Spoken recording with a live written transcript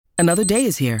Another day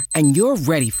is here, and you're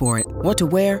ready for it. What to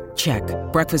wear? Check.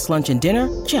 Breakfast, lunch, and dinner?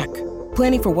 Check.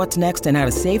 Planning for what's next and how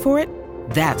to save for it?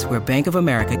 That's where Bank of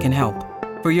America can help.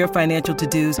 For your financial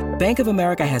to-dos, Bank of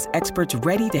America has experts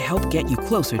ready to help get you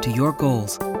closer to your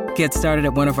goals. Get started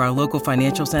at one of our local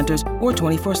financial centers or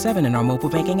 24/7 in our mobile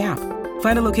banking app.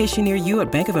 Find a location near you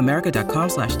at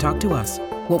bankofamerica.com/talktous.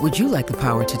 What would you like the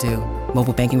power to do?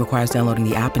 Mobile banking requires downloading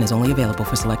the app and is only available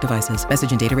for select devices.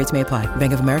 Message and data rates may apply.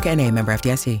 Bank of America N.A., member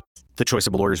FDIC. The choice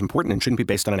of a lawyer is important and shouldn't be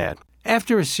based on an ad.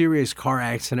 After a serious car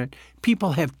accident,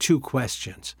 people have two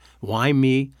questions. Why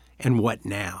me and what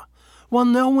now? Well,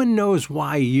 no one knows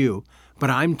why you, but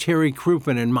I'm Terry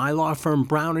Crouppen, and my law firm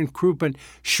Brown & Crouppen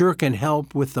sure can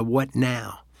help with the what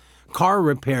now. Car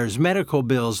repairs, medical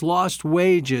bills, lost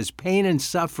wages, pain and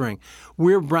suffering.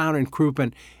 We're Brown &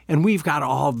 Crouppen, and we've got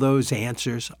all those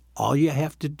answers. All you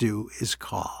have to do is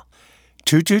call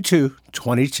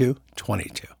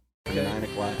 222-2222. The 9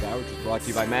 o'clock hour, which is brought to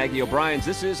you by Maggie O'Brien's.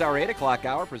 This is our 8 o'clock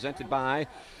hour, presented by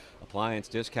Appliance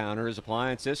Discounters.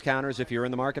 Appliance Discounters, if you're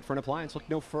in the market for an appliance, look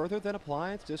no further than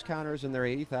Appliance Discounters and their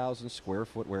 80,000 square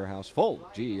foot warehouse full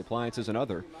of GE appliances and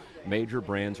other major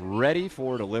brands ready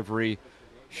for delivery.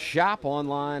 Shop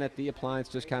online at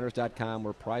theappliancediscounters.com,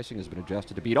 where pricing has been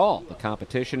adjusted to beat all the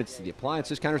competition. It's the Appliance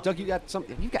Discounters. Doug, you've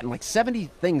gotten like 70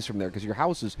 things from there because your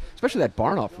house is, especially that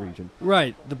Barnoff region.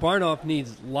 Right. The Barnoff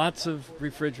needs lots of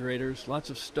refrigerators, lots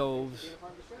of stoves,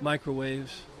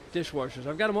 microwaves, dishwashers.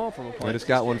 I've got them all from Appliance. I just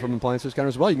got one from Appliance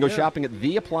Discounters as well. You can go shopping at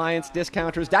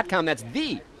theappliancediscounters.com. That's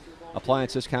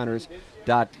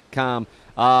theappliancediscounters.com.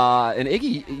 And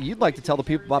Iggy, you'd like to tell the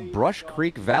people about Brush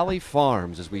Creek Valley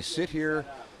Farms as we sit here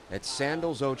at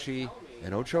Sandals Ochi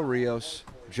in Ocho Rios,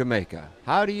 Jamaica.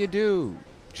 How do you do,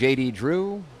 J.D.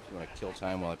 Drew? You want to kill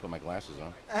time while I put my glasses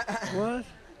on? What?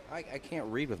 I can't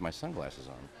read with my sunglasses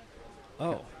on.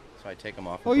 Oh. So I take them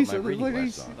off and put my reading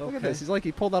glasses on. Look at this. He's like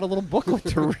he pulled out a little booklet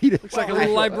to read it. Looks like a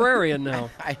little librarian now.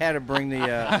 I had to bring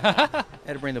the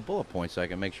bullet points so I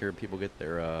can make sure people get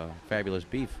their fabulous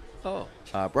beef. Oh.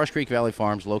 Brush Creek Valley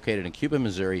Farms, located in Cuba,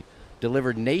 Missouri,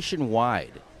 delivered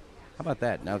nationwide. How about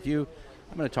that? Now,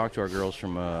 I'm going to talk to our girls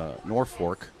from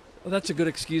Norfolk. Well, that's a good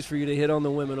excuse for you to hit on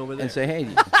the women over there. And say, hey,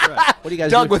 what do you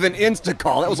guys Doug do? with an Insta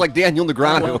call. That was like Daniel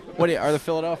Negreanu. Are the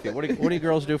Philadelphia? What do you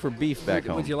girls do for beef back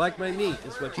home? Would you like my meat,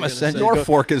 is what you're going to say.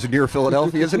 Norfolk is near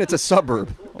Philadelphia, isn't it? It's a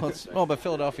suburb. But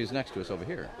Philadelphia's next to us over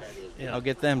here. Yeah. I'll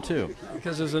get them, too.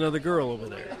 Because there's another girl over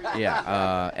there.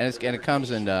 Yeah, and it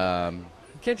comes in...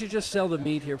 Can't you just sell the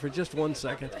meat here for just 1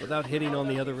 second without hitting on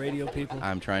the other radio people?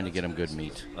 I'm trying to get them good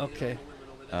meat. Okay.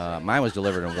 Mine was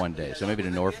delivered in 1 day, so maybe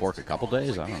to Norfolk a couple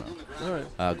days. I don't know. All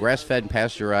right. Grass-fed and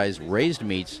pasteurized raised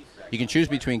meats. You can choose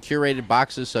between curated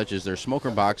boxes such as their smoker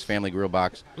box, family grill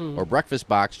box, or breakfast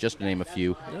box, just to name a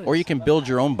few. Nice. Or you can build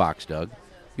your own box, Doug.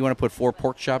 You want to put 4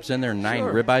 pork chops in there and 9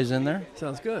 ribeyes in there?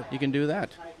 Sounds good. You can do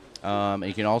that. And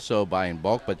you can also buy in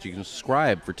bulk, but you can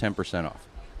subscribe for 10% off.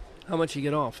 How much you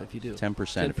get off if you do?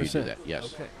 10% if you do that,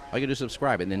 yes. Okay. All you got to do is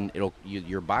subscribe, and then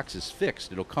your box is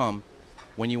fixed. It'll come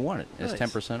when you want it. It's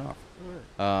 10% off.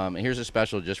 Right. And here's a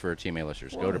special just for our TMA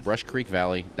listeners. Go to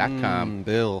brushcreekvalley.com.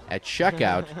 Bill. At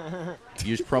checkout,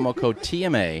 use promo code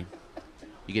TMA.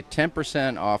 You get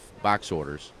 10% off box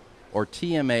orders, or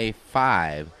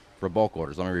TMA5 for bulk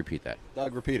orders. Let me repeat that.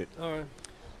 Doug, repeat it. All right.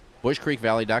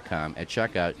 Bushcreekvalley.com. At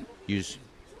checkout, use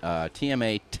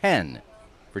TMA10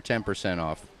 for 10%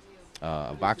 off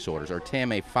box orders, or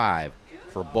TMA5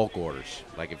 for bulk orders,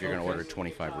 like if you're going to order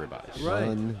 25 ribeyes. Right.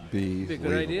 Unbelievable. Be a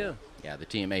good idea. Yeah, the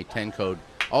TMA 10 code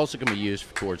also can be used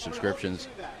towards subscriptions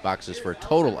boxes for a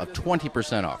total of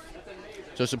 20% off.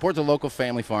 So support the local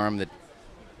family farm that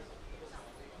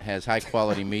has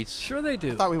high-quality meats. Sure they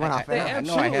do. I thought we went off They air.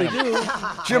 absolutely do.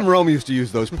 Jim Rome used to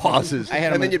use those pauses,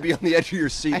 and then you'd be on the edge of your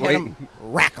seat waiting.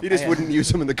 He just wouldn't use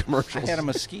them in the commercials. I had a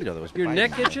mosquito that was Your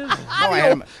biting neck me. itches? No, I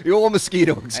had You old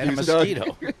mosquito, I had a excuse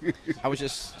mosquito. Doug. I was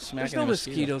just smacking There's no a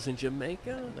mosquito. mosquitoes in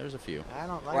Jamaica. There's a few. I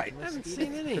don't like Right. I haven't mosquitoes.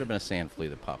 seen any. Could have been a sand flea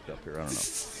that popped up here. I don't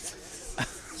know.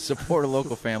 Support a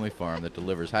local family farm that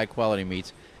delivers high-quality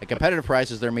meats. At competitive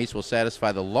prices, their meats will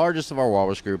satisfy the largest of our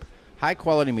Walrus Group.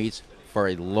 High-quality meats for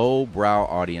a low-brow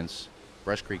audience.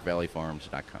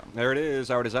 BrushCreekValleyFarms.com. There it is,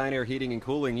 our Design Air Heating and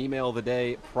Cooling Email of the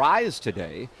Day. Prize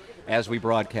today, as we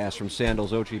broadcast from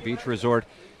Sandals Ochi Beach Resort,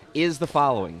 is the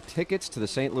following. Tickets to the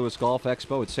St. Louis Golf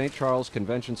Expo at St. Charles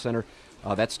Convention Center.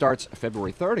 That starts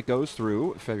February 3rd. It goes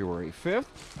through February 5th.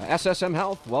 SSM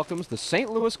Health welcomes the St.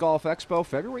 Louis Golf Expo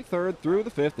February 3rd through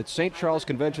the 5th at St. Charles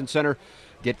Convention Center.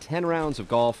 Get 10 rounds of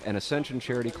golf and Ascension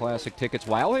Charity Classic tickets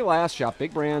while they last. Shop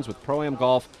big brands with Pro-Am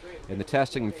Golf in the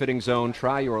testing and fitting zone.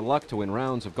 Try your luck to win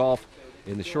rounds of golf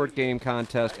in the short game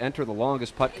contest, enter the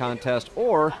longest putt contest,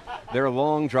 or their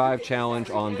long drive challenge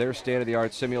on their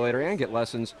state-of-the-art simulator, and get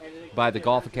lessons by the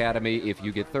Golf Academy. If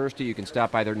you get thirsty, you can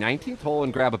stop by their 19th hole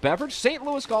and grab a beverage. St.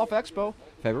 Louis Golf Expo,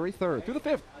 February 3rd through the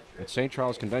 5th at St.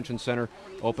 Charles Convention Center.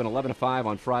 Open 11 to 5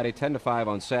 on Friday, 10 to 5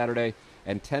 on Saturday,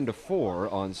 and 10 to 4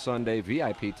 on Sunday.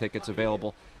 VIP tickets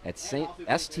available at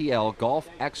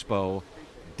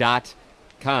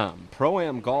stlgolfexpo.com.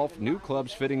 Pro-Am Golf, new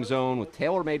clubs fitting zone with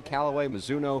TaylorMade, Callaway,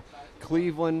 Mizuno,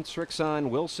 Cleveland, Srixon,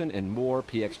 Wilson, and more.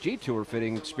 PXG Tour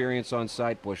fitting experience on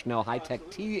site. Bushnell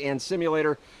High-Tech Tee and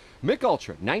Simulator. Mick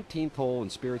Ultra, 19th hole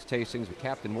and spirits tastings with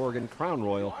Captain Morgan, Crown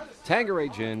Royal, Tanqueray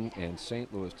Gin, and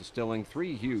St. Louis Distilling.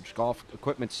 3 huge golf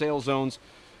equipment sales zones.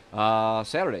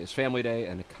 Saturday is Family Day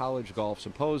and a College Golf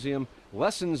Symposium.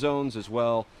 Lesson zones as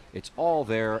well. It's all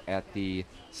there at the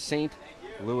St.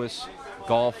 Louis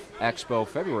Golf Expo,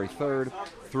 February 3rd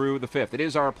through the 5th. It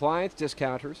is our appliance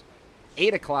discounters.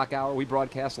 8 o'clock hour. We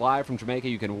broadcast live from Jamaica.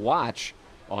 You can watch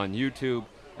on YouTube.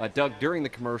 Doug, during the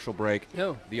commercial break,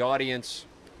 the audience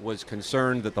was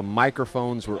concerned that the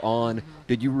microphones were on.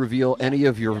 Did you reveal any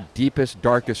of your deepest,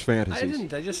 darkest fantasies? I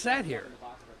didn't. I just sat here.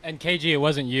 And KG, it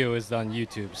wasn't you. It was on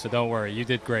YouTube, so don't worry. You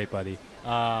did great, buddy.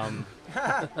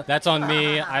 That's on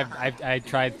me. I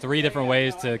tried 3 different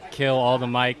ways to kill all the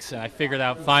mics, and I figured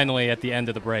out finally at the end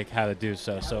of the break how to do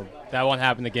so. So that won't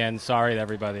happen again. Sorry to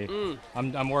everybody.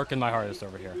 I'm working my hardest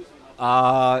over here.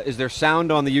 Is there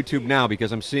sound on the YouTube now?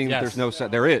 Because I'm seeing that there's no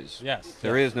sound. There is. Yes.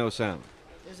 There is no sound.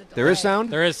 There is sound?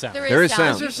 There is sound. There is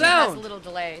sound. There's sound. Has a little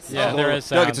delay. So. Yeah, there is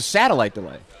sound. Doug, it's a satellite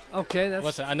delay. Okay, that's...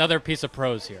 Listen, another piece of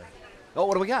prose here. Oh,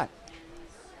 what do we got?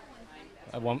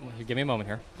 Give me a moment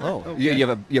here. Oh, okay. you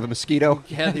have a mosquito?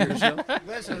 Gather yourself.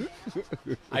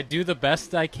 I do the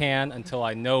best I can until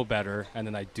I know better, and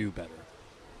then I do better.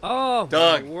 Oh,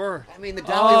 Doug. I mean, the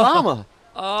Dalai Lama.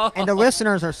 And the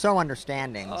listeners are so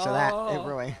understanding, so that it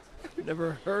really...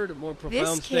 Never heard a more profound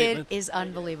this kid statement. is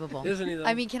unbelievable. Isn't he, though?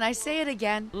 I mean, can I say it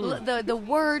again? The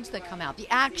words that come out, the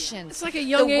actions. It's like a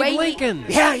young Abe Lincoln.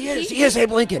 Yeah, he is. He is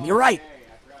Abe Lincoln. You're right.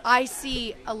 I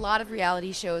see a lot of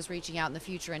reality shows reaching out in the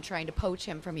future and trying to poach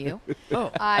him from you.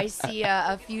 Oh. I see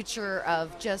a future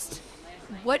of just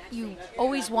what you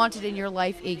always wanted in your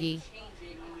life, Iggy.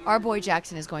 Our boy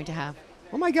Jackson is going to have.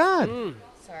 Oh, my God.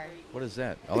 Sorry. What is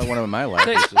that? All I want in my life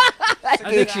is just... I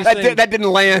think she's saying, that didn't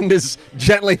land as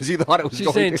gently as you thought it was she's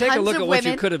going saying, to. take a Tons look of at what you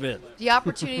women. could have been. The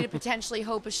opportunity to potentially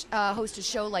host a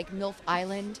show like MILF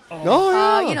Island.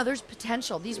 Oh, yeah. There's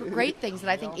potential. These were great things that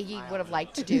I think Iggy would have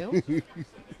liked to do.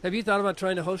 Have you thought about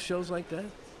trying to host shows like that?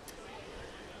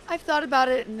 I've thought about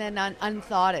it and then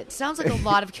unthought it. Sounds like a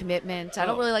lot of commitment. I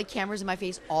don't really like cameras in my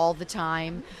face all the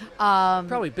time.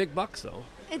 Probably big bucks, though.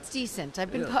 It's decent.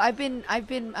 I've been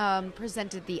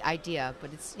presented the idea,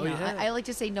 but it's you have? I like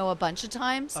to say no a bunch of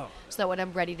times, Oh. so that when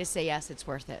I'm ready to say yes, it's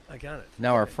worth it. I got it.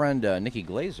 Now, our friend Nikki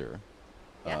Glazer,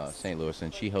 Yes. St. Louis,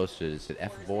 and she hosted, is it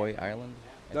F-Boy Island?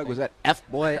 I Doug, think? was that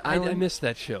F-Boy I Island? missed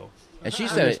that show. And she I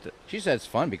said missed it. she said it's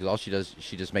fun because all she does,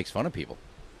 she just makes fun of people.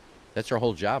 That's her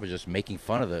whole job, is just making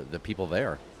fun of the people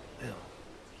there. Yeah.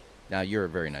 Now, you're a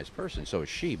very nice person, so is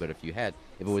she, but if it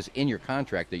was in your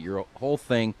contract that your whole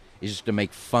thing is just to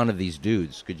make fun of these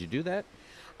dudes, could you do that?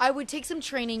 I would take some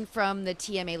training from the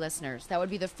TMA listeners. That would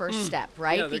be the first step,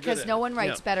 right? Yeah, they're good because at no it. one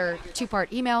writes Yeah. better 2-part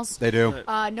emails. They do.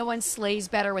 No one slays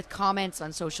better with comments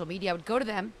on social media. I would go to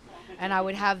them, and I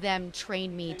would have them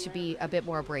train me to be a bit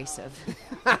more abrasive.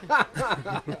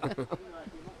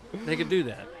 They could do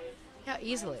that. Yeah,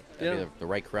 easily. That'd Yeah. be the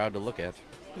right crowd to look at.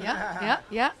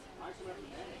 Yeah.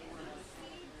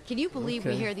 Can you believe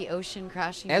we Okay. hear the ocean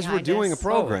crashing As we're behind doing us? a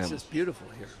program. Oh, it's just beautiful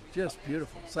here. Just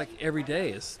beautiful. It's like every day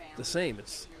is the same.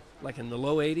 It's like in the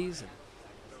low 80s and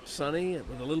sunny and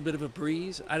with a little bit of a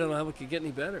breeze. I don't know how it could get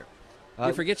any better.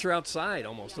 You forget you're outside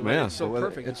almost. The way Yeah, it's so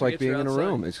perfect. It's You like forget being you're in a outside.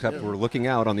 room, except Yeah. we're looking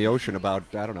out on the ocean about,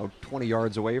 20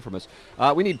 yards away from us.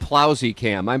 We need Plowsy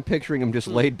Cam. I'm picturing him just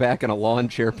laid back in a lawn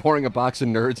chair, pouring a box of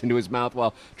nerds into his mouth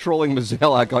while trolling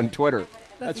Mazzelak on Twitter.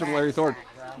 That's from Larry Thornton.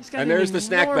 He's got And an there's the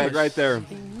snack bag enormous- right there.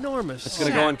 Enormous. It's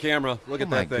going to go on camera. Look Oh at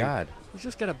my that thing. God! He's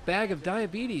just got a bag of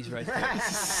diabetes right there.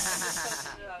 It's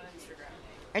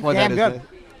Boy, that damn is good. nice.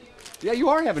 Yeah, you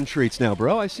are having treats now,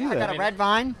 bro. I see I got that. a red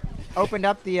vine. Opened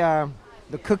up the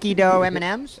cookie dough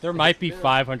M&Ms. There might be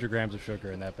 500 grams of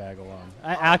sugar in that bag alone.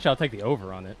 Actually, I'll take the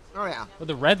over on it. Oh yeah, But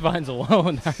the red vines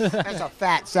alone, that's a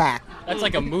fat sack. that's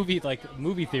like a movie. Like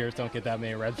movie theaters don't get that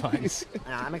many red vines.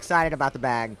 I'm excited about the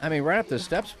bag. I mean, right up the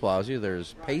steps, Plowsy,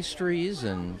 there's pastries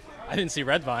and I didn't see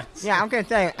red vines. Yeah, I'm gonna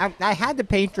say I had the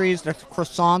pastries. The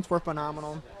croissants were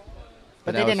phenomenal, but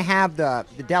But they now didn't it's- have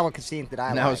the delicacies that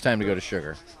I now like. it's time to go to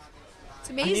sugar. It's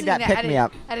amazing that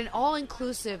pick-me-up. at an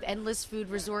all-inclusive, endless food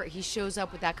resort, he shows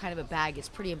up with that kind of a bag. It's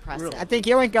pretty impressive. I think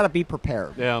you ain't got to be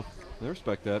prepared. Yeah, I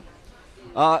respect that.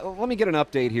 Let me get an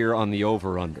update here on the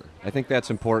over-under. I think that's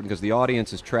important because the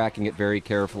audience is tracking it very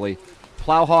carefully.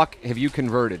 Plowhawk, have you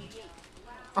converted?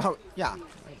 Oh, yeah.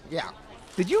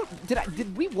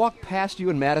 Did we walk past you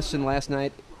in Madison last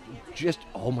night?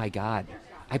 Oh my God.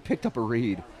 I picked up a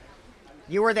read.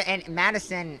 You were and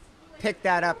Madison picked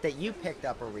that up that you picked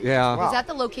up a read. Yeah. As well. Is that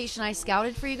the location I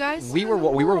scouted for you guys? We were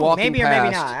walking maybe past. or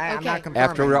maybe not. I'm not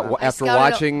confirming. After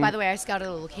watching. By the way, I scouted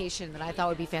a location that I thought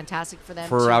would be fantastic for them.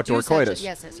 For to outdoor do such coitus.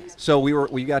 Yes. So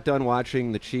we got done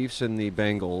watching the Chiefs and the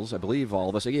Bengals. I believe all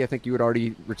of us. I think you had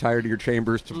already retired to your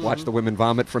chambers to watch the women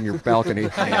vomit from your balcony.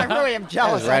 I really am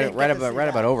jealous. Right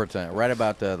about overtime. Right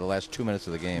about the last 2 minutes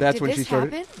of the game. That's Did when this she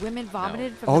started. happen? Women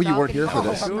vomited from Oh, the you weren't here for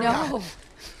balcony? this. No.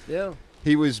 Yeah.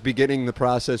 He was beginning the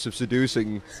process of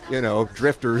seducing,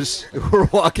 drifters who were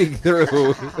walking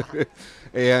through.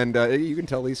 And you can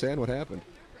tell Lisa Ann what happened.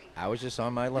 I was just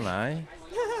on my lanai,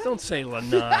 Don't say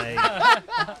lanai.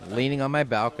 leaning on my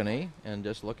balcony and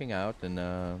just looking out,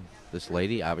 and this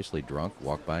lady, obviously drunk,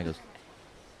 walked by and goes,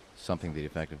 something to the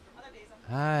effect of,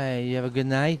 "Hi, you have a good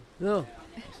night?" No.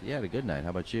 I said, "Yeah, I had a good night.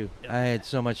 How about you?" "I had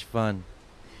so much fun."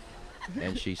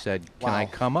 And she said, "Can I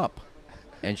come up?"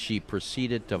 And she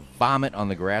proceeded to vomit on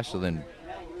the grass and then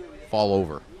fall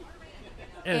over.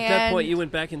 And at that point, you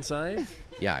went back inside?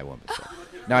 Yeah, I went beside.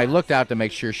 Now, I looked out to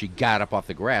make sure she got up off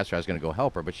the grass, or I was going to go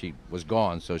help her, but she was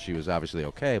gone, so she was obviously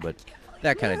okay. But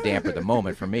that kind of dampened the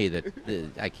moment for me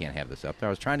that I can't have this up there.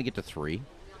 I was trying to get to 3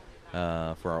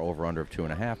 for our over-under of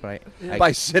 2.5, but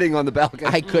By sitting on the balcony.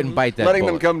 I couldn't bite that Letting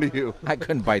bullet. them come to you. I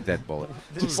couldn't bite that bullet.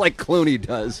 Just like Clooney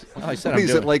does. I said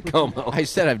He's at Lake Como. I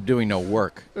said I'm doing no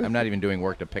work. I'm not even doing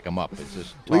work to pick him up. It's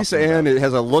just Lisa Ann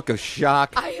has a look of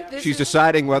shock. She's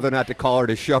deciding whether or not to call her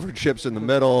to shove her chips in the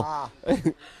middle.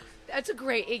 That's a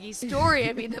great Iggy story.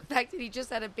 I mean, the fact that he just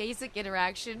had a basic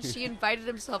interaction, she invited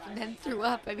himself and then threw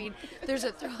up. I mean, there's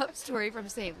a throw-up story from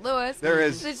St. Louis. There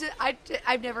is.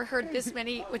 I've never heard this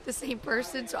many with the same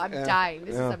person, so I'm dying.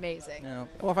 This is amazing.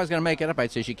 Well, if I was going to make it up,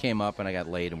 I'd say she came up and I got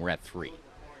laid and we're at 3.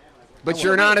 But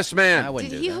you're an honest man. I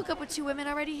wouldn't Did do he that. hook up with 2 women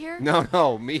already here?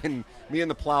 No. Me and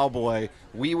the Plowboy,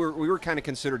 we were kind of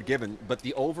considered given, but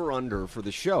the over/under for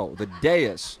the show, the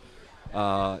dais,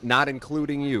 not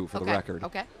including you for the record,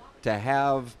 to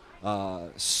have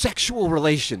sexual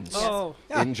relations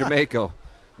in Jamaica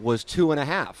was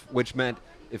 2.5, which meant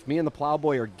if me and the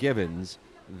Plowboy are givens,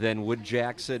 then would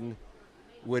Jackson,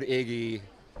 would Iggy.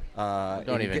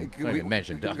 Don't even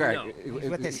mention Duck.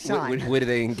 With his son. Would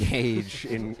they engage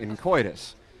in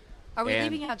coitus? Are we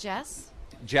leaving out Jess?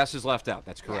 Jess is left out.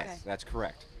 That's correct. Okay. That's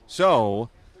correct. So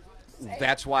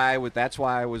that's why I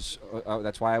was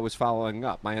following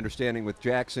up. My understanding with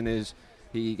Jackson is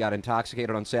he got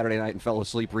intoxicated on Saturday night and fell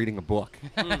asleep reading a book.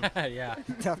 Yeah.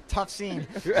 Tough scene.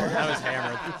 That was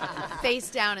hammered. Face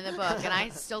down in the book, and I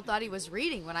still thought he was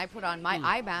reading when I put on my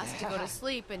eye mask to go to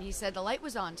sleep, and he said the light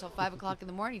was on until 5 o'clock in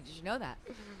the morning. Did you know that?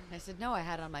 And I said, no, I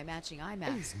had on my matching eye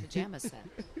mask pajama set.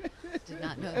 Did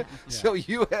not know that. Yeah. So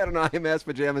you had an eye mask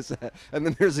pajama set, and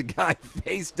then there's a guy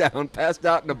face down, passed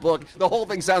out in a book. The whole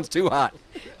thing sounds too hot.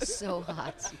 So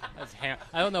hot.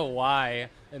 I don't know why,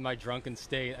 in my drunken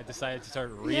state, I decided to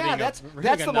start reading. Yeah, that's a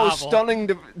the novel. most stunning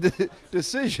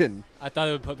decision. I thought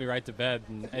it would put me right to bed,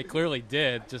 and it clearly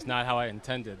did, just not how I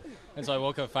intended. And so I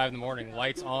woke up at 5 in the morning,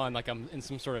 lights on, like I'm in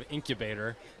some sort of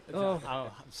incubator. I'm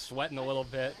sweating a little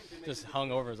bit, just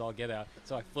hung over as all get out.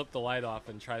 So I flipped the light off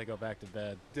and tried to go back to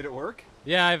bed. Did it work?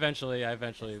 Yeah, I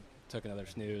eventually took another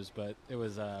snooze, but it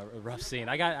was a rough scene.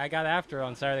 I got after it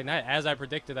on Saturday night, as I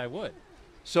predicted I would.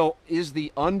 So is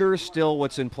the under still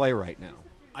what's in play right now?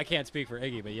 I can't speak for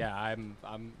Iggy, but yeah, I'm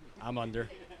under.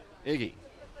 Iggy.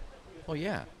 Well,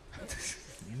 yeah.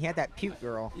 He had that puke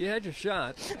girl. You had your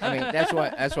shot. I mean, that's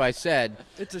why I said.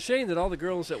 It's a shame that all the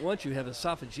girls that want you have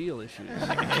esophageal issues.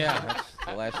 Yeah, that's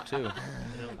the last 2.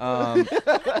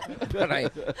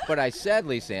 But I said,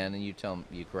 Lisa Ann, and you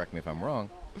correct me if I'm wrong.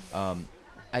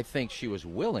 I think she was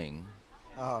willing,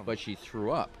 but she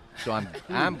threw up. So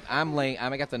I'm laying.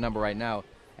 I got the number right now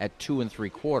at 2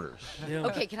 3/4. Yeah.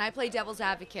 Okay, can I play devil's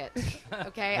advocate?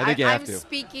 Okay, I think you have I'm to.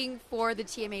 speaking for the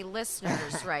TMA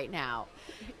listeners right now.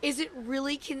 Is it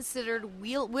really considered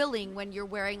willing when you're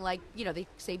wearing, like, they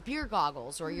say beer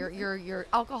goggles or you're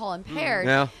alcohol impaired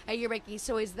and you're making?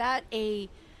 So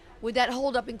would that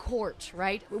hold up in court?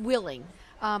 Right, willing.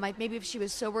 Maybe if she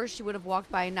was sober, she would have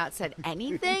walked by and not said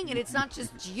anything. And it's not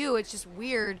just you; it's just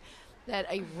weird that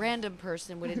a random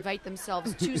person would invite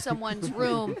themselves to someone's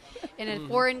room in a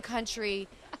foreign country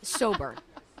sober.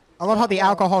 I love how the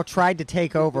alcohol tried to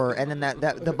take over, and then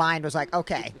the mind was like,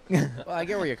 okay. Well, I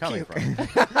get where you're coming from.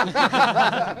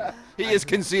 He is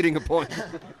conceding a point.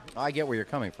 I get where you're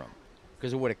coming from.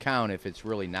 Because it would account if it's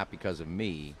really not because of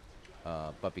me,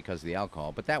 but because of the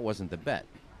alcohol. But that wasn't the bet.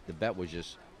 The bet was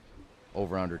just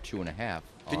over under 2.5.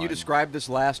 Can you describe this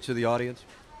last to the audience?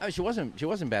 Oh, she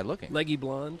wasn't bad looking. Leggy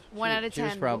blonde. 1 out of 10. She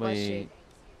was probably, what was she?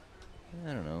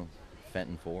 I don't know,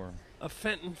 Fenton 4. A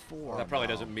Fenton 4. That probably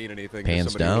doesn't mean anything. Hands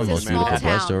to somebody down, who most doesn't It's a beautiful small breast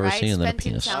town, I've ever right? seen, and then a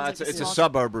Fenton penis. sounds like It's a small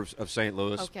suburb of St.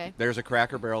 Louis. Okay. There's a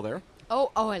Cracker Barrel there.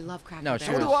 Oh, I love Cracker No,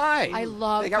 Barrel. so do I. I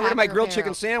love They got rid of my Cracker grilled Barrel.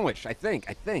 chicken sandwich, I think.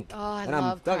 Oh, I and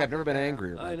love Doug, I've Cracker never been Barrel.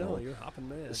 angrier about I know, that. you're hopping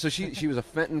mad. So she was a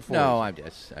Fenton 4. No, I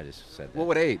just said that.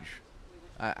 What age?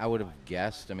 I would have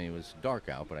guessed. I mean, it was dark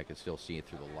out, but I could still see it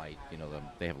through the light. You know,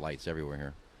 they have lights everywhere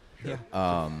here.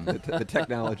 Yeah. The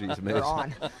technology is amazing. They're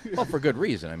on. Well, for good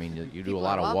reason. I mean, you do People a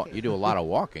lot are of walking. you do a lot of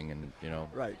walking, and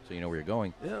Right. so you know where you're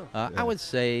going. Yeah. I would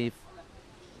say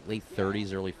late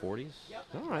 30s, early 40s.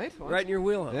 All right. Well, Right in your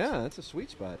wheelhouse. Yeah, that's a sweet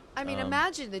spot. I mean,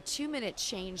 imagine the 2-minute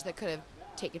change that could have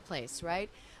taken place, right?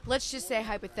 Let's just say,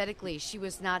 hypothetically, she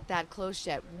was not that close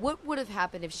yet. What would have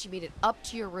happened if she made it up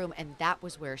to your room and that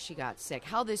was where she got sick?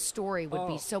 How this story would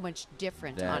be so much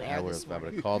different on air this I morning.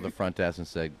 would have called the front desk and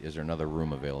said, "Is there another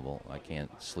room available? I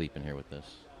can't sleep in here with this."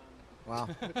 Wow.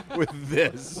 With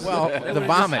this. Well, the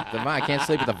vomit. I can't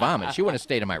sleep with the vomit. She wouldn't have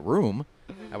stayed in my room.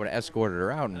 I would have escorted her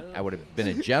out, and I would have been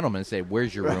a gentleman and said,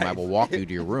 "Where's your room? I will walk you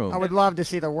to your room." I would love to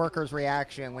see the workers'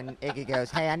 reaction when Iggy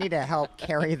goes, hey, I need to help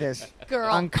carry this Girl.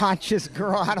 unconscious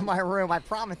girl out of my room. I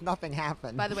promise nothing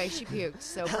happened. By the way, she puked,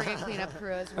 so bring a cleanup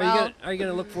crew as Are well. you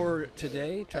gonna look for her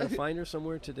today? Try to find her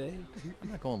somewhere today?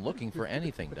 I'm not going looking for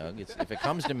anything, Doug. If it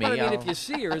comes to me, But I mean, I'll- if you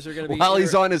see her, is there gonna be While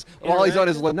he's on his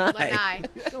lanai. Lanai.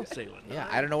 Don't say Lanai. yeah,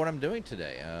 I don't know what I'm doing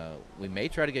today. We may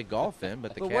try to get golf in,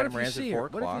 but the But what if you catamaran's at see 4 her?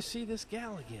 What if o'clock. you see this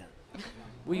gal again?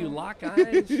 Will you lock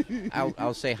eyes?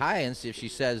 I'll say hi, and see if she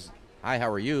says, "Hi,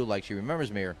 how are you?" Like she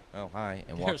remembers me, or "Oh, hi,"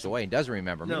 and walks away and doesn't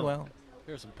remember me. No. Well,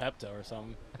 Here's some Pepto or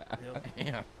something.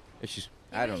 yeah. If she's,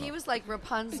 I don't know. He was like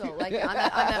Rapunzel, like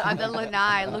on the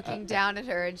lanai, looking down at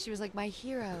her, and she was like, "My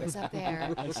hero is up there.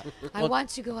 I want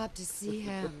to go up to see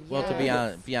him." Well, to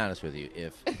be honest with you,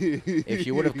 if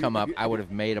she would have come up, I would have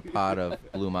made a pot of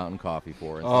Blue Mountain coffee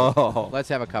for her. Oh. Let's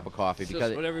have a cup of coffee It's because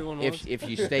just what everyone if wants.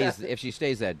 if she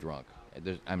stays that drunk,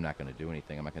 I'm not going to do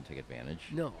anything. I'm not going to take advantage.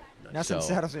 No. Nothing So-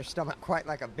 settles her stomach quite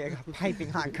like a big piping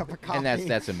hot cup of coffee. And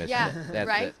that's a misnomer. Yeah,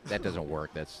 right? That doesn't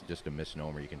work. That's just a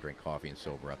misnomer. You can drink coffee and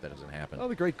sober up. That doesn't happen. Oh,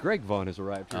 the great Greg Vaughn has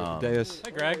arrived here at the dais.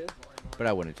 Hi, Greg. But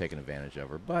I wouldn't have taken advantage of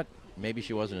her. But maybe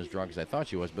she wasn't as drunk as I thought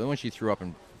she was. But when she threw up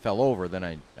and fell over, then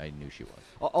I knew she was.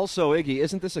 Also, Iggy,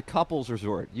 isn't this a couples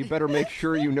resort? You better make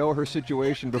sure you know her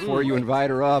situation before you invite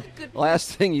her up.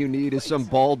 Last thing you need is some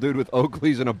bald dude with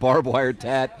Oakleys and a barbed wire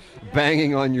tat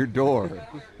banging on your door.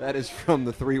 That is from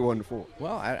the 314.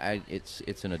 Well,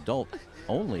 it's an adult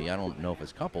only. I don't know if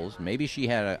it's couples. Maybe she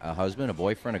had a husband, a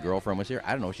boyfriend, a girlfriend was here.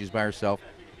 I don't know. She's by herself.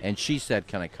 And she said,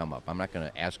 "Can I come up?" I'm not going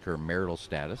to ask her marital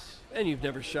status. And you've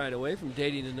never shied away from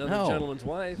dating another No. gentleman's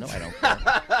wife. No, I don't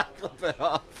care. Flip it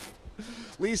off.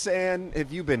 Lisa Ann,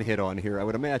 have you been hit on here? I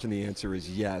would imagine the answer is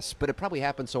yes, but it probably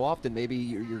happens so often. Maybe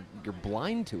you're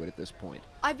blind to it at this point.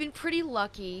 I've been pretty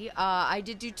lucky. I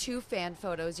did do 2 fan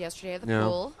photos yesterday at the Yeah.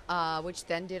 pool, which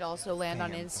then did also land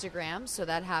on Instagram, so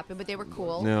that happened, but they were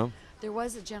cool. Yeah. There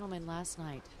was a gentleman last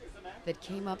night that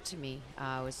came up to me.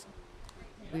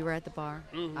 We were at the bar.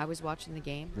 I was watching the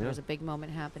game. There was a big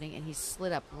moment happening, and he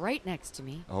slid up right next to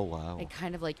me Oh, wow. and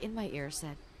kind of like in my ear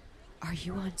said, "Are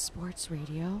you on sports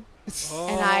radio?" Oh,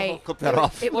 And I clip that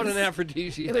off. It what was, an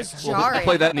aphrodisiac. it was We'll jarring.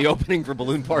 play that in the opening for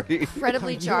Balloon Party.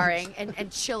 Incredibly jarring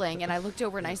and chilling. And I looked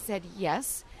over and I said,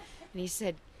 "Yes." And he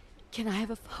said, "Can I have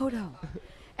a photo?"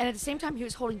 And at the same time, he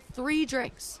was holding 3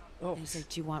 drinks. Oh. And he's like,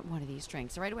 "Do you want one of these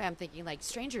drinks?" And right away, I'm thinking, like,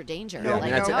 stranger danger. Yeah, I like,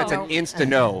 mean, that's no. an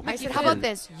insta-no. I said, "How about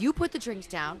this? You put the drinks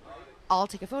down. I'll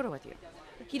take a photo with you."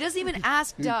 He doesn't even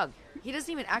ask Doug. He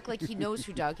doesn't even act like he knows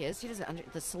who Doug is. He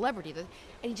doesn't the celebrity. And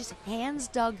he just hands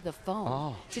Doug the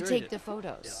phone to Sure he take did. the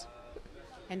photos.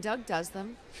 And Doug does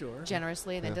them Sure.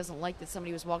 generously, and then doesn't like that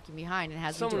somebody was walking behind and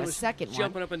has Someone him do a was second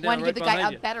jumping one. up and down Wanted to right give the guy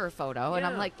behind a you. better photo, and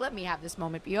I'm Yeah. like, let me have this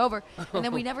moment be over. And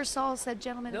then we never saw said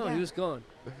gentleman No, again. he was gone.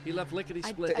 He left lickety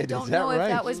split. I don't Is that know if right?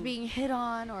 that was being hit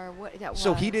on or what that was.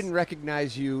 So he didn't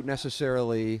recognize you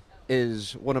necessarily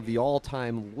as one of the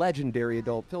all-time legendary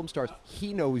adult film stars.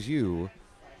 He knows you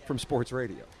from sports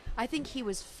radio. I think he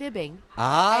was fibbing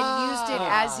Ah. and used it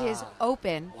as his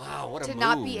open Wow, what a to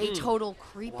not be move. a total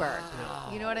creeper.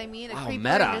 You know what I mean? A Wow, creeper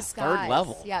meta. in disguise. Third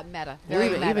level. Yeah, meta. Well, Very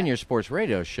meta. even your sports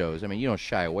radio shows, I mean, you don't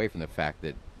shy away from the fact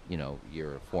that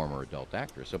you're a former adult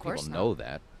actor, so people not. know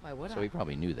that. Why would so I? he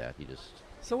probably knew that. He just.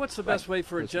 So what's the best way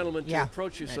for a gentleman to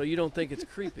approach you so you don't think it's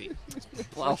creepy?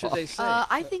 What should they say?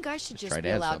 I think I should just try to be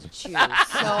add allowed to something. choose.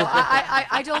 So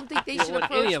I don't think they should want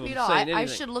approach any of me them at all. saying I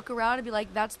anything. should look around and be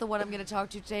like, that's the one I'm going to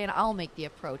talk to today, and I'll make the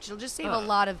approach. It'll just save a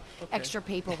lot of extra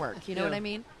paperwork. You know what I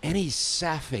mean? Any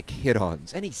sapphic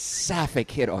hit-ons?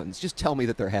 Just tell me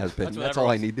that there has been. That's all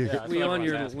I need to hear. Were you on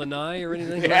your lanai or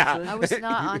anything? Yeah. I was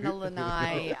not on the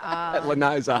lanai.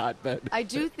 Lanai's a hotbed. I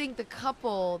do think the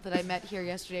couple that I met here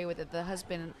yesterday with the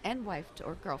husband and wife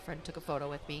or girlfriend took a photo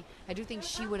with me. I do think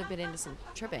she would have been into some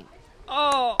tripping.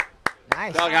 Oh,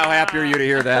 Nice. Doug, how happy are you to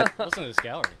hear that? Listen to this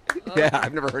gallery. Yeah,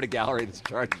 I've never heard a gallery that's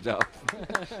charged up.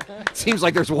 Seems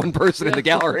like there's one person in the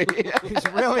gallery. He's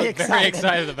really excited.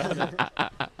 Very excited about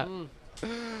it.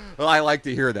 Well, I like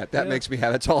to hear that. That makes me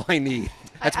happy. That's all I need.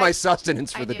 That's my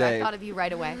sustenance for the day. I thought of you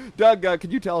right away. Doug,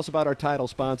 could you tell us about our title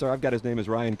sponsor? I've got his name is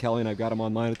Ryan Kelly, and I've got him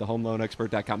online at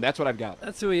thehomeloanexpert.com. That's what I've got.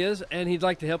 that's who he is, and he'd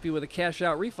like to help you with a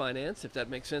cash-out refinance, if that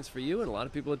makes sense for you, and a lot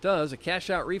of people it does. A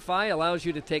cash-out refi allows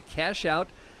you to take cash out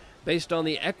based on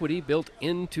the equity built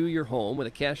into your home. With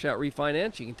a cash-out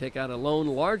refinance, you can take out a loan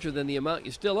larger than the amount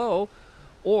you still owe,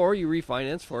 or you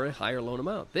refinance for a higher loan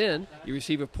amount. Then you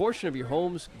receive a portion of your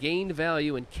home's gained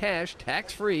value in cash,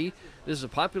 tax-free. This is a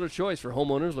popular choice for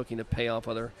homeowners looking to pay off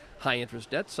other high-interest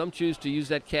debts. Some choose to use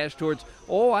that cash towards,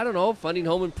 funding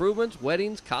home improvements,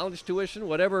 weddings, college tuition,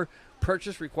 whatever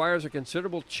purchase requires a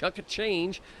considerable chunk of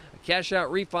change. A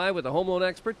cash-out refi with a home loan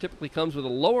expert typically comes with a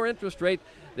lower interest rate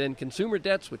than consumer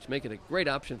debts, which make it a great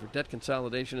option for debt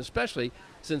consolidation, especially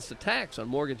since the tax on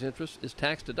mortgage interest is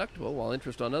tax deductible, while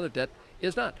interest on other debt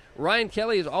is not. Ryan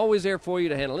Kelly is always there for you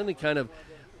to handle any kind of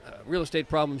real estate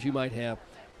problems you might have.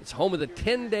 It's home of the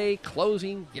 10-day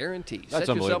closing guarantee. That's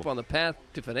Set yourself on the path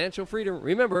to financial freedom.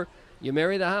 Remember, you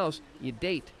marry the house, you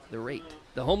date the rate.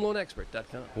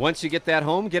 TheHomeLoanExpert.com. Once you get that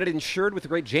home, get it insured with the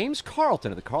great James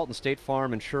Carlton of the Carlton State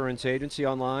Farm Insurance Agency,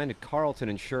 online at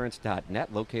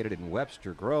carltoninsurance.net, located in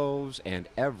Webster Groves, and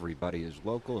everybody is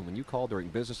local. And when you call during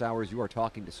business hours, you are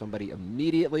talking to somebody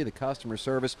immediately. The customer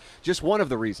service, just one of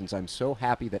the reasons I'm so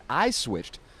happy that I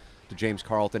switched to James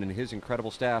Carlton and his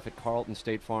incredible staff at Carlton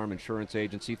State Farm Insurance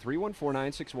Agency.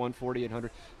 314-961-4800.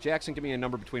 Jackson, give me a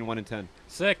number between 1 and 10.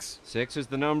 6. 6 is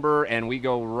the number, and we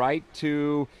go right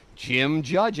to Jim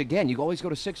Judge. Again, you always go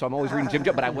to 6, so I'm always reading Jim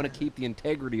Judge, but I want to keep the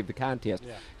integrity of the contest.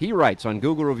 Yeah. He writes on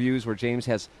Google Reviews, where James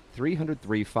has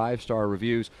 303 5-star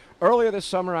reviews. Earlier this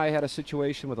summer, I had a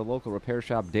situation with a local repair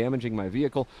shop damaging my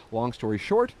vehicle. Long story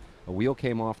short, a wheel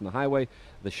came off on the highway.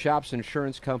 The shop's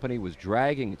insurance company was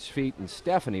dragging its feet, and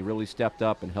Stephanie really stepped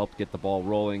up and helped get the ball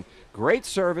rolling. Great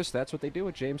service. That's what they do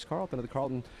at James Carlton of the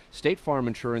Carlton State Farm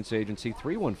Insurance Agency.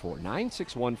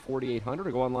 314-961-4800,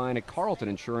 or go online at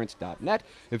carltoninsurance.net.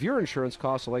 If your insurance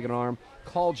costs a leg and an arm,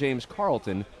 call James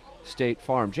Carlton State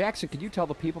Farm. Jackson, could you tell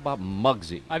the people about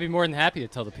Muggsy? I'd be more than happy to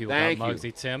tell the people about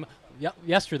Muggsy, Tim.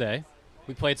 Yesterday,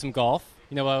 we played some golf.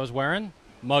 You know what I was wearing?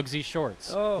 Muggsy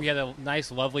shorts. Oh. We had a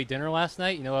nice, lovely dinner last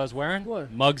night. You know what I was wearing?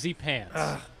 What? Muggsy pants.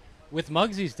 With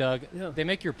Muggsy's, Doug, they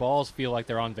make your balls feel like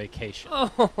they're on vacation.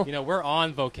 Oh. You know, we're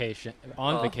on vacation,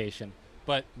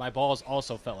 but my balls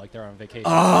also felt like they're on vacation.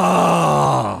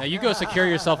 Oh. Now, you go secure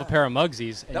yourself a pair of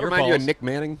Muggsy's, and That your remind balls... you of Nick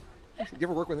Manning? Did you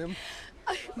ever work with him?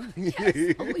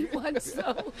 Yes, only once,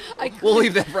 so We'll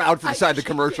leave that out for inside the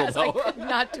commercial, yes, though. I could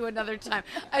not do another time.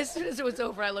 As soon as it was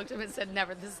over, I looked at him and said,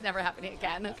 "Never. This is never happening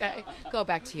again." Okay, go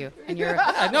back to you and your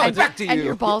back to and you.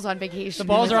 your balls on vacation. The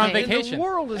balls are on Okay. vacation. the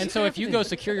world is and so if you go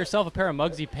secure yourself a pair of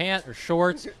Muggsy pants or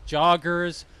shorts,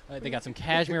 joggers, they got some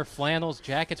cashmere flannels,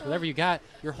 jackets, whatever you got,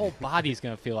 your whole body's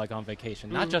going to feel like on vacation,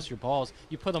 not just your balls.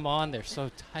 You put them on, they're so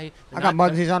tight. I got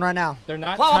Muggsy's on right now. They're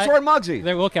not Klaus tight. wearing Muggsy.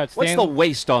 They look What's outstanding. the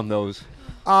waist on those?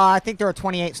 I think they're a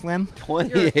 28 slim.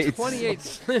 28. 28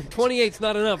 slim. 28's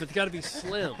not enough. It's got to be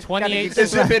slim. 28.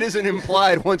 As if it isn't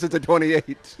implied once it's a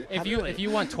 28. If you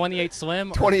want 28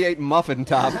 slim, or 28 muffin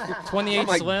top. 28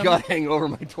 my slim, gut hang over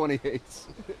my 28s.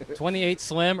 28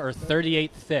 slim, or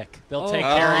 38 thick, they'll take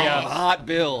care of you. Hot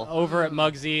Bill. Over at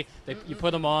Muggsy, you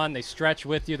put them on, they stretch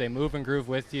with you, they move and groove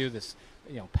with you. This,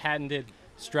 patented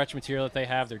stretch material that they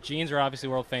have. Their jeans are obviously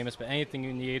world famous, but anything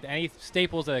you need, any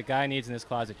staples that a guy needs in his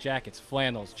closet, jackets,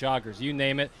 flannels, joggers, you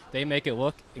name it, they make it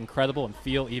look incredible and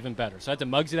feel even better. So head to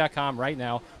Muggsy.com right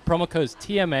now. Promo code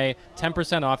TMA,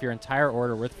 10% off your entire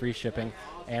order with free shipping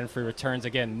and free returns.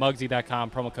 Again, Muggsy.com,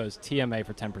 promo code TMA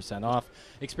for 10% off.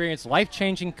 Experience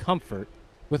life-changing comfort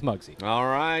with Muggsy. All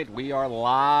right, we are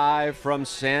live from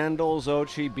Sandals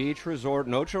Ochi Beach Resort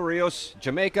in Ocho Rios,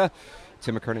 Jamaica.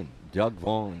 Tim McKernan, Doug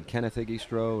Vaughn, Kenneth Iggy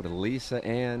Strode, Lisa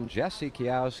Ann, Jesse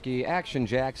Kiowski, Action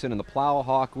Jackson, and the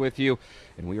Plowhawk with you.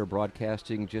 And we are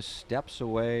broadcasting just steps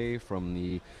away from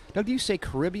the... Doug, do you say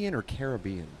Caribbean or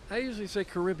Caribbean? I usually say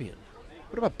Caribbean.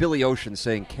 What about Billy Ocean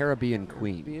saying Caribbean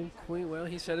Queen? Caribbean Queen, well,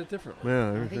 he said it differently.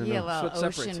 Yeah, I think he allowed So it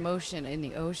separates ocean it. motion in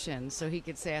the ocean, so he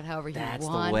could say it however he That's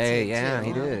wanted the way. to. Yeah,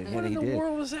 he did. What Yeah, in he the did.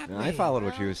 world does that mean? I followed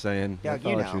what she was saying. Yeah, I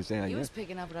followed what know. she was saying. He Yeah. was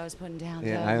picking up what I was putting down.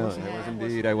 Yeah, Doug. I was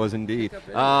indeed. I was indeed.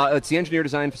 It's the Engineer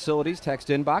Design Facilities text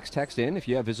inbox. Text in if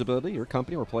you have visibility, your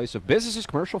company or place of businesses,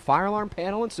 commercial, fire alarm,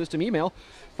 panel, and system. Email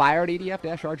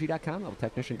fire@edf-rg.com. Have a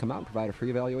technician come out and provide a free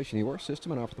evaluation of your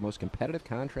system and offer the most competitive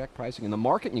contract pricing in the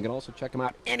market. And you can also check them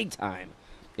out anytime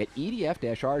at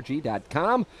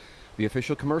edf-rg.com. The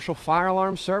official commercial fire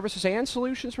alarm services and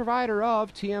solutions provider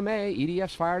of TMA,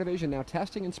 EDF's fire division, now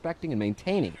testing, inspecting, and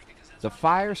maintaining the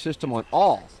fire system on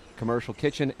all commercial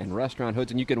kitchen and restaurant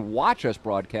hoods. And you can watch us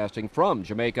broadcasting from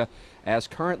Jamaica, as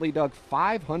currently, Doug,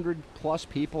 500-plus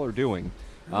people are doing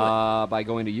by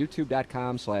going to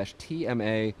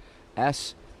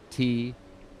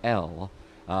youtube.com/TMASTL.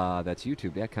 That's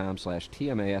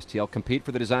youtube.com/TMASTL. Compete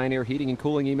for the Design, Air, Heating, and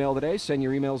Cooling email today. Send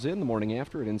your emails in the morning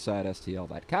after at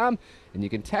InsideSTL.com. And you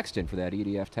can text in for that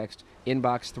EDF text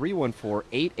inbox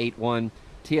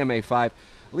 314-881-TMA5.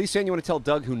 Lisa, you want to tell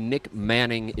Doug who Nick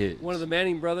Manning is? One of the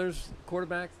Manning brothers,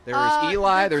 quarterback. There's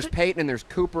Eli, there's Peyton, and there's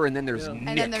Cooper, and then there's Nick.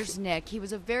 And then there's Nick. He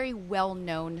was a very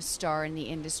well-known star in the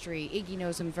industry. Iggy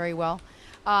knows him very well.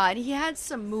 And he had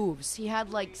some moves. He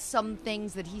had, like, some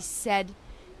things that he said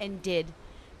and did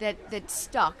that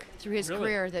stuck through his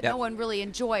career that no one really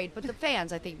enjoyed, but the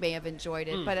fans, I think, may have enjoyed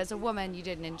it. But as a woman, you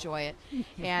didn't enjoy it.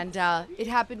 And it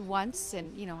happened once,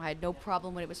 and, you know, I had no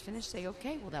problem when it was finished saying,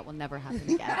 okay, well, that will never happen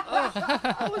again.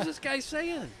 What was this guy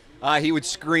saying? He would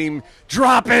scream,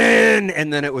 "Drop in!"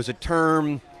 And then it was a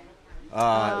term. It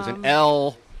was an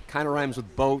L. Kind of rhymes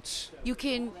with boats. You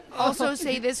can also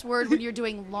say this word when you're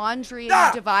doing laundry and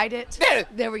you divide it.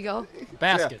 There we go.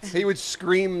 Baskets. Yeah. He would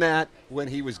scream that when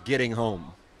he was getting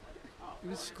home. He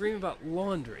was screaming about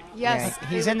laundry. Yes. Yeah,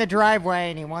 he's in the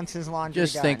driveway and he wants his laundry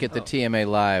Just done. think at the TMA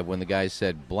Live when the guy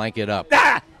said, "Blanket up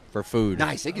for food."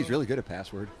 Nice. I think he's really good at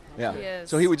password. Yeah. He is.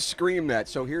 So he would scream that.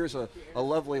 So here's a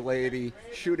lovely lady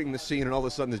shooting the scene, and all of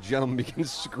a sudden this gentleman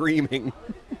begins screaming.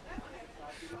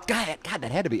 God,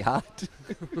 that had to be hot.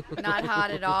 Not hot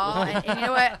at all. And you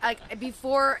know what? Like,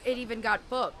 before it even got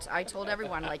booked, I told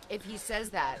everyone, like, if he says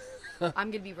that,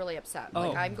 I'm going to be really upset.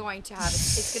 Like, I'm going to have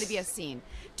it's going to be a scene.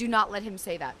 Do not let him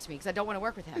say that to me because I don't want to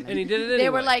work with him. And he did it anyway. They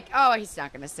were like, oh, he's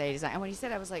not going to say it. And when he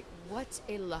said it, I was like, what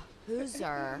a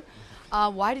lahoozer.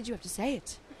 Why did you have to say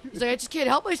it? He's like, I just can't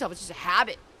help myself. It's just a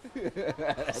habit.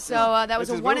 So that was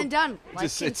a one and done.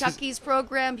 Like Kentucky's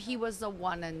program, he was the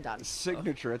one and done.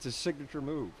 Signature. It's a signature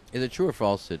move. Is it true or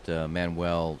false that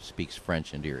Manuel speaks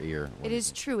French into your ear? It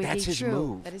is true. It That's is his true.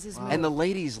 move. That is his move. And the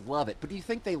ladies love it. But do you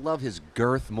think they love his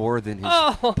girth more than his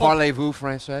parlez-vous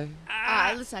français?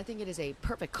 Listen, I think it is a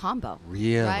perfect combo.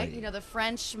 Really? Right? You know, the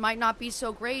French might not be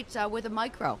so great with a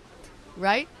micro,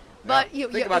 right? But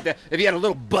Think about that. If he had a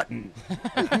little button.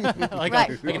 like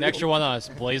an extra one on his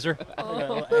blazer.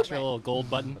 Extra little gold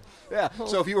button. Yeah.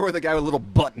 So if you were with a guy with a little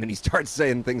button and he starts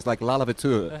saying things like "la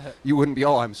lavature," you wouldn't be,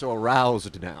 "Oh, I'm so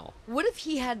aroused now." What if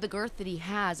he had the girth that he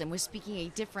has and was speaking a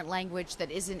different language that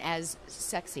isn't as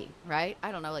sexy, right?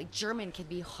 I don't know, like German can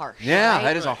be harsh. Yeah, right?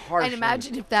 that is a harsh. And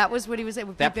imagine if that was what he was saying. It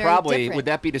would that be very probably different. would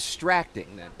that be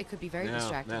distracting then? It could be very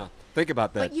distracting. No. Think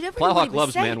about that. But you never know what he Plowhawk was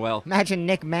loves saying. Manuel. Imagine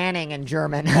Nick Manning in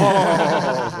German.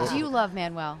 Do you love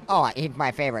Manuel? Oh, he's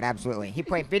my favorite, absolutely. He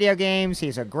played video games.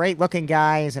 He's a great-looking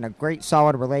guy. He's in a great,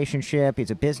 solid relationship. He's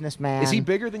a businessman. Is he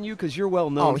bigger than you? Because you're well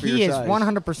known for your he is size.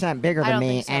 100% bigger I than don't me,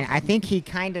 think so. and I think he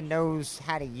kind of knows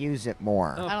how to use it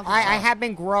more. I don't think I so. have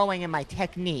been growing in my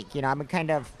technique. You know, I'm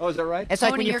kind of. Oh, is that right? It's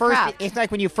like when Honing you your first. craft. It's like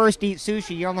when you first eat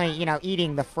sushi. You're only,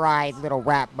 eating the fried little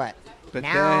wrap, but now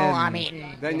then, I'm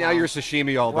eating. Then now you're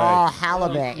sashimi all day. raw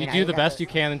halibut. You do the best you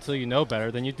can until you know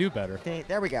better, then you do better.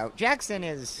 There we go. Jackson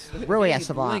is really a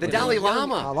savant. The Dalai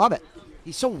Lama. I love it.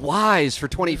 He's so wise for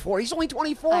 24. He's only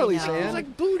 24, I Lisa. know. He's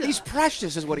like Buddha. He's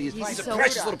precious is what he is. He's a so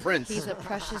precious little prince. He's a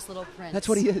precious little prince. That's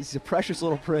what he is. He's a precious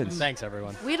little prince. Thanks,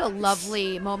 everyone. We had a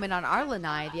lovely moment on our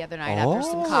lanai the other night after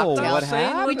some Oh, cocktails. what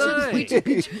happened?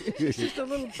 It's just a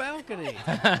little balcony.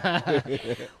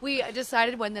 We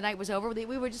decided when the night was over, we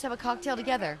would just have a cocktail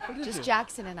together, just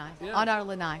Jackson and I, on our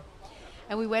lanai.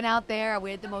 And we went out there. We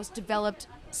had the most developed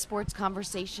sports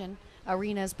conversation,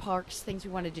 arenas, parks, things we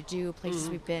wanted to do, places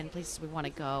we've been, places we want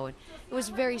to go. And it was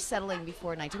very settling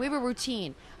before night. We have a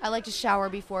routine. I like to shower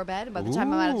before bed. And by the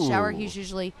time I'm out of the shower, he's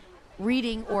usually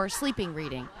reading or sleeping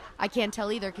reading. I can't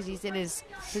tell either because he's in his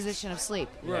position of sleep.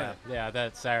 Yeah,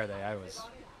 that Saturday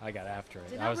I got after it.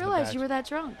 Did I not was realize you were that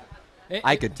drunk.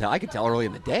 I could tell early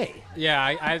in the day. Yeah,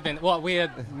 I've been. Well, we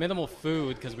had minimal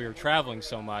food because we were traveling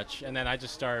so much, and then I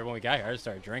just started when we got here. I just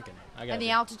started drinking. And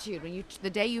the altitude, the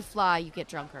day you fly, you get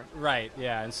drunker. Right.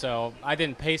 Yeah, and so I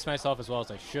didn't pace myself as well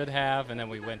as I should have, and then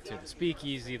we went to the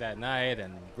Speakeasy that night,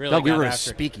 and really Doug, got we were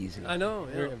after a Speakeasy. I know.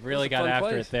 Yeah. Really got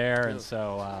after it there, and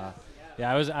so.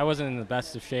 Yeah, I wasn't in the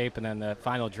best of shape, and then the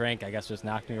final drink, I guess, just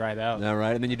knocked me right out. All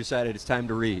right, and then you decided it's time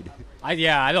to read.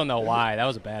 I don't know why. That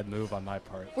was a bad move on my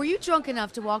part. Were you drunk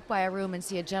enough to walk by a room and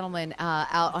see a gentleman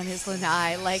out on his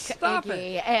lanai like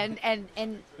Iggy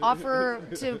and offer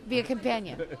to be a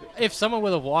companion? If someone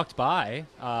would have walked by,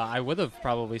 I would have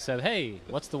probably said, "Hey,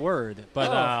 what's the word?"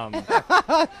 But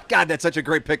God, that's such a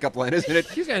great pickup line, isn't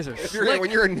it? You guys are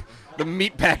when you're in the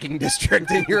meatpacking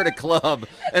district and you're at a club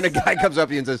and a guy comes up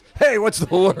to you and says, "Hey, what's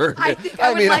the word?" I think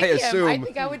I would like him. assume I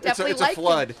think I would definitely it's like a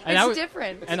flood. him. And it's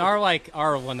different. And our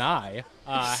lanai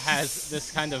has this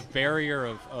kind of barrier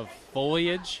of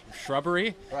foliage,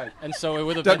 shrubbery, Right. And so it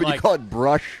would have Doug, been would you call it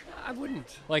brush? I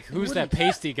wouldn't. like who's that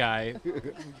pasty guy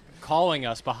calling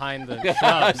us behind the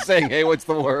shrubs? Saying, "Hey, what's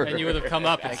the word?" And you would have come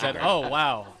up and said, "Oh,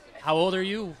 wow. How old are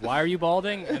you? Why are you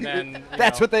balding?" And then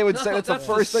That's what they would say. That's the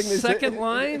first thing they say. Second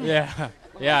line?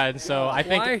 Yeah, and so I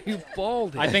think Why are you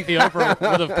balding? I think the Oprah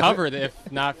would have covered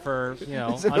if not for If it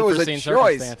unforeseen was a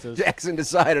choice, circumstances. Jackson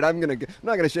decided, I'm not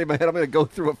going to shave my head. I'm going to go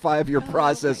through a 5-year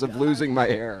process of losing my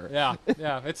hair.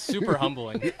 Yeah, it's super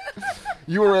humbling.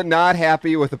 You were not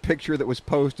happy with a picture that was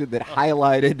posted that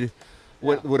highlighted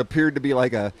what would appear to be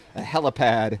like a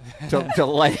helipad to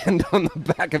land on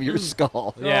the back of your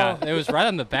skull. Yeah, it was right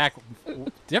on the back,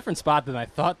 different spot than I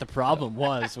thought the problem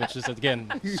was, which is,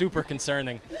 again, super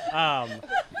concerning.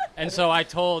 And so I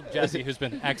told Jesse, who's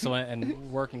been excellent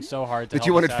and working so hard to That help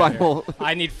you wanted us out final. Here,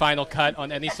 I need final cut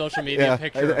on any social media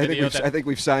picture or video I think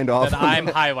we've signed off. that I'm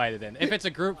highlighted in. If it's a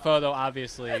group photo,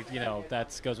 obviously,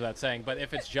 that goes without saying. But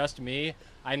if it's just me,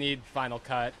 I need final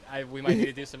cut. We might need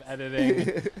to do some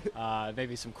editing,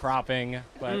 maybe some cropping.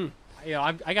 But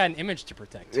I got an image to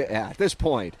protect. Yeah, at this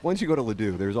point, once you go to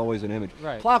Ladue, there's always an image.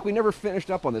 Right. Plock, we never finished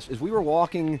up on this. As we were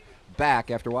walking back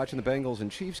after watching the Bengals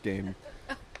and Chiefs game,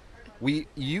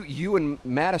 you and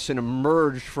Madison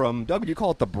emerged from, Doug, you call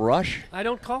it the brush? I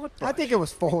don't call it brush. I think it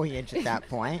was foliage at that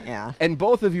point, yeah. And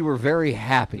both of you were very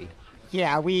happy.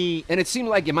 Yeah, And it seemed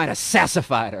like you might have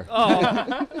sassified her.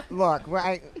 Oh. Look,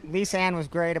 Lisa Ann was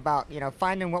great about,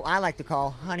 finding what I like to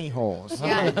call honey holes.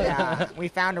 Yeah. And, we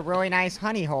found a really nice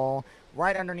honey hole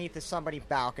right underneath the somebody's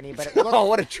balcony. But it looked, Oh,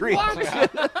 what a treat.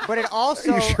 But it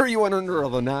also... Are you sure you went under a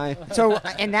lanai? So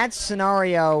in that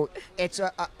scenario, it's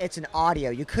an audio.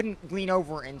 You couldn't lean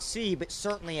over and see, but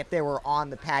certainly if they were on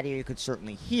the patio, you could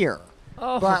certainly hear.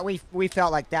 Oh. But we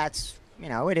felt like that's,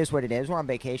 it is what it is. We're on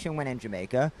vacation, went in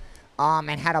Jamaica, and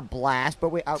had a blast. But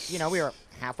we were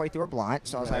halfway through a blunt,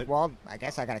 so I was like, well, I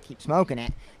guess I got to keep smoking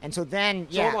it. And so then,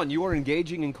 So hold on, you were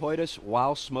engaging in coitus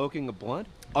while smoking a blunt?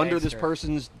 Under this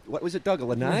person's, what was it, Doug, a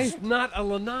lanai? It's not a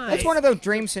lanai. It's one of those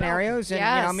dream scenarios, and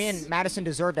Yes. me and Madison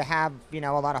deserve to have a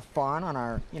lot of fun on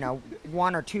our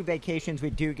 1 or 2 vacations we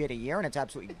do get a year, and it's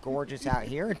absolutely gorgeous out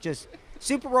here. It's just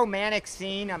super romantic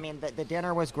scene. I mean, the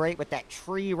dinner was great with that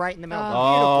tree right in the middle.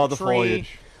 Oh, Of the the beautiful tree.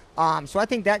 foliage. So I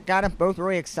think that got us both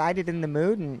really excited in the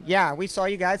mood, and yeah, we saw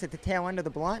you guys at the tail end of the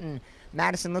blunt, and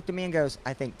Madison looked at me and goes,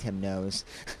 "I think Tim knows."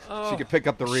 She could pick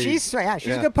up the reed. She's a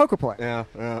good poker player.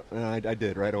 Yeah, I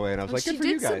did right away, and I was like, She good for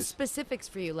you did some guys. specifics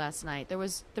for you last night. There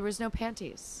was no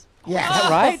panties. Yeah, Is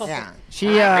that right? Yeah,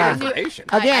 she. I knew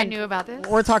Again, about this.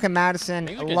 We're talking Madison,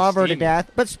 Things are getting love her to steamy.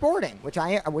 death, but sporting, which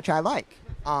I like.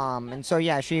 And so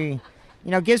yeah, she,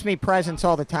 gives me presents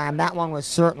all the time. That one was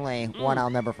certainly one I'll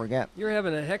never forget. You're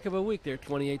having a heck of a week there,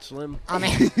 28 Slim. I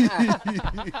mean,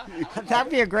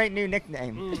 that'd be a great new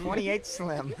nickname, 28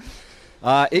 Slim.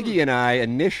 Iggy and I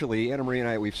initially, Anna Marie and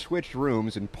I, we've switched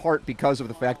rooms in part because of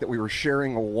the fact that we were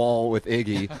sharing a wall with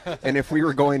Iggy, and if we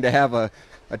were going to have a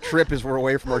trip as we're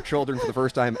away from our children for the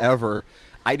first time ever,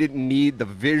 I didn't need the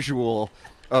visual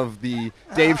of the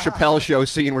Dave Chappelle show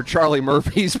scene where Charlie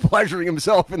Murphy's pleasuring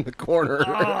himself in the corner.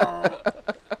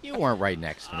 You weren't right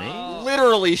next to me.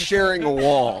 Literally sharing a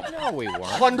wall. No, we weren't.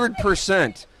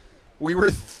 100%. We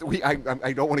were. I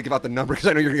don't want to give out the number because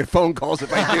I know you're going to get phone calls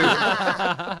if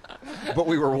I do. But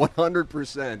we were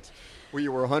 100%. We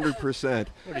were 100%.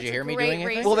 Did you hear me Great doing it?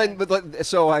 reason. Well, then,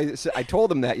 so I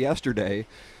told him that yesterday,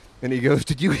 and he goes,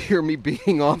 "Did you hear me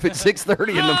being off at 6:30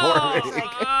 in the morning?"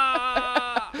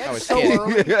 I was So kidding.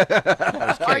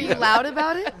 early. Are you loud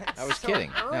about it? I was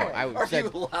kidding.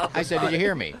 No, I said, did you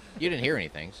hear me? You didn't hear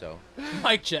anything, so.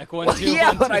 Mic check. 1, 2, Yeah,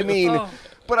 1, but 2.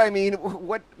 I mean,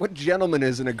 what gentleman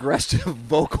is an aggressive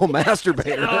vocal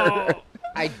masturbator?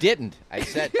 I didn't. I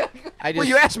said. I just. Well,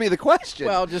 you asked me the question.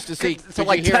 Well, just to see. To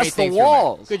like test the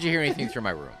walls. Could you hear anything through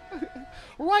my room?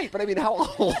 Right, but I mean, how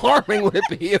alarming would it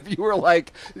be if you were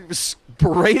like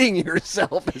berating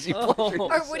yourself as you played? Or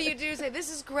what do you do? Say,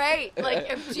 this is great. Like,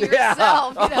 to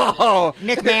yourself. You know? Oh,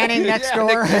 Nick Manning next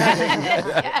door.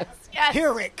 Yes.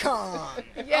 Here it comes.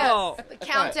 Yes. The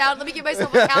countdown. Let me give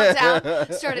myself a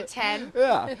countdown. Start at 10.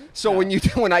 yeah. So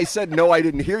when I said no, I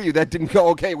didn't hear you. That didn't go.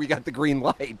 Okay, we got the green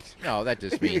light. No, that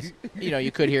just means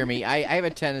you could hear me. I have a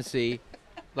tendency.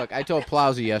 Look, I told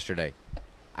Plowsy yesterday.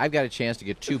 I've got a chance to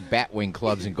get 2 Batwing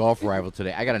clubs in golf rival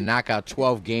today. I got to knock out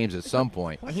 12 games at some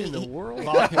point. What in the world?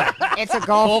 It's a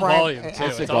golf Full volume, rival. too.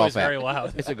 It's a It's always golf app. very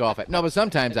loud. It's a golf app. No, but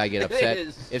sometimes I get upset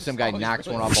if some guy knocks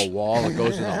one off a wall or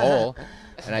goes in the hole.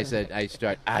 And I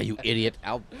start, you idiot.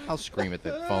 I'll scream at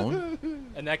the phone.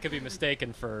 And that could be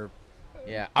mistaken for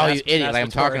Yeah. Oh, you idiot. Like I'm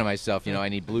talking to masturbatory. myself. I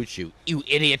need Blue Chew. You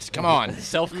idiots. Come on.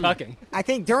 self-cucking. I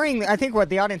think what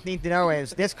the audience needs to know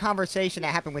is this conversation that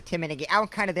happened with Tim and Iggy. I was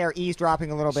kind of there eavesdropping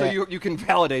a little So bit. you can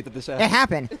validate that this It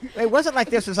happened. happened. It wasn't like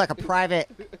this was like a private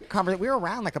conversation. We were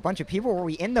around like a bunch of people. Were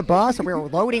we in the bus or we were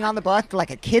loading on the bus to like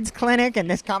a kids clinic and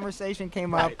this conversation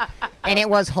came up and it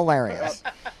was hilarious.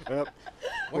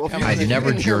 Well, if I you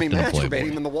never didn't hear me jerked in Playboy.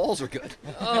 masturbating, then the walls are good.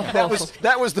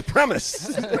 That was the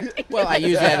premise. Well, I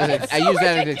use that as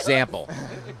an example.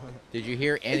 Did you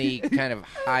hear any kind of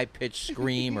high-pitched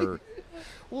scream or?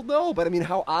 Well, no, but I mean,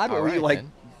 how odd All were you? right, Like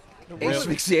then.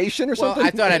 asphyxiation or Well, something?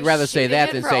 I thought I'd rather say that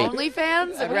Shooting than it for say. OnlyFans? I'd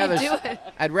What are you rather, doing?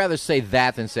 I'd rather say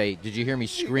that than say, did you hear me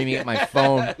screaming at my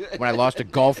phone when I lost a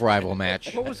golf rival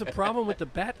match? What was the problem with the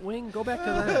bat wing? Go back to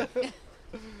that.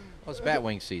 Well, it's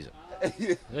Batwing season.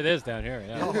 It is down here,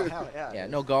 yeah. Yeah,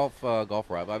 no golf rival.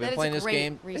 I've That been is playing a this great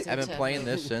game. reason I've been to- playing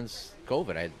this since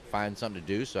COVID. I found something to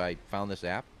do, so I found this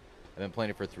app. I've been playing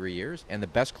it for 3 years, and the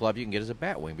best club you can get is a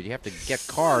Batwing, but you have to get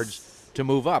cards to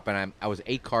move up, and I was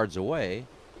 8 cards away,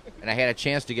 and I had a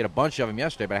chance to get a bunch of them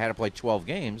yesterday, but I had to play 12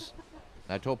 games.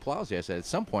 And I told Plowsy, I said, at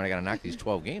some point I got to knock these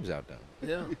 12 games out done.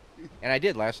 Yeah. And I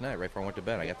did last night, right before I went to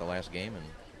bed. I got the last game, and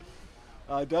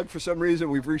Doug, for some reason,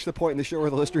 we've reached the point in the show where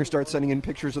the listeners start sending in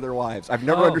pictures of their wives. I've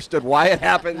never understood why it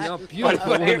happens. No, beautiful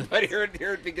but women. here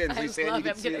it begins. I We just say, love you it.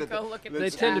 can I'm see going to that go look at They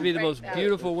this tend to be the app most right now.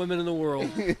 beautiful women in the world.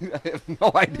 I have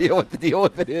no idea what the deal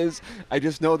with it is. I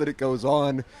just know that it goes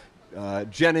on.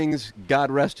 Jennings, God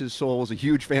rest his soul, was a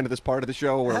huge fan of this part of the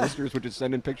show where listeners would just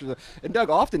send in pictures. And Doug,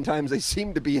 oftentimes they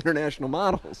seem to be international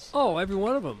models. Oh, every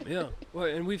one of them, yeah. Well,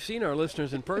 and we've seen our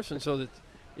listeners in person, so that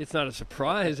it's not a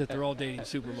surprise that they're all dating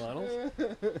supermodels.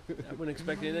 I wouldn't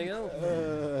expect anything else.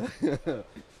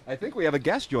 I think we have a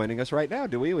guest joining us right now.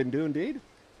 Do we? We do indeed.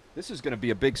 This is going to be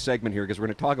a big segment here because we're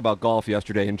going to talk about golf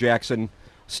yesterday in Jackson.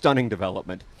 Stunning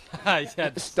development.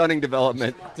 Yeah, Stunning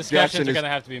development. discussions are going to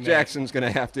have to be made. Jackson's going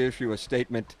to have to issue a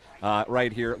statement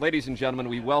right here. Ladies and gentlemen,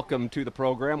 we welcome to the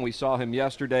program. We saw him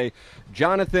yesterday,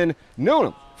 Jonathan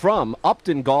Noonan from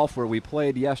Upton Golf, where we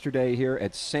played yesterday here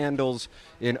at Sandals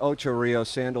in Ocho Rios,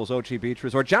 Sandals Ochi Beach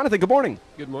Resort. Jonathan, good morning.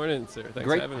 Good morning, sir. Thanks for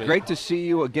Great, having me. great to see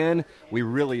you again. We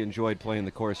really enjoyed playing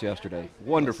the course yesterday.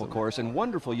 Wonderful course and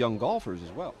wonderful young golfers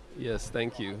as well. Yes,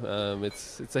 thank you.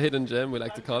 It's a hidden gem, we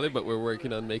like to call it, but we're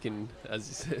working on making, as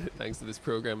you said, thanks to this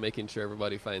program, making sure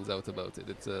everybody finds out about it.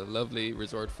 It's a lovely,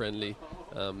 resort-friendly,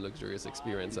 luxurious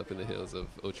experience up in the hills of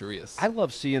Ocho Rios. I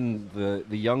love seeing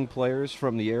the young players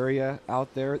from the area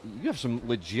out there. You have some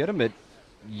legitimate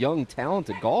young,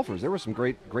 talented golfers. There was some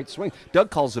great swing. Doug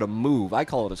calls it a move. I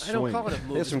call it a swing. I don't call it a move.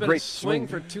 There's It's some been great a swing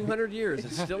for 200 years.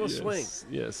 It's still a Yes, swing.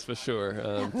 Yes, for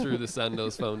sure. Through the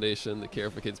Sandals Foundation, the Care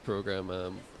for Kids program,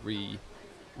 we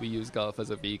use golf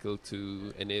as a vehicle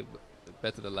to enable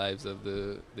better the lives of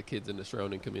the kids in the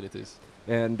surrounding communities.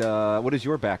 And what is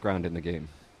your background in the game?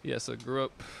 Yes, I grew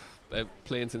up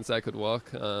playing since I could walk.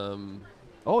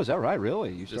 Oh, is that right?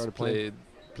 Really? You Just started playing?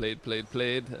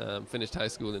 played. Finished high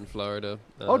school in Florida.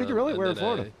 Oh, did you really? and Where in then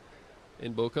Florida?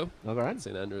 In Boca, All right.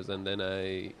 St. Andrews, and then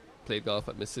I played golf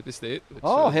at Mississippi State. which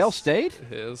Oh, was- Hail State?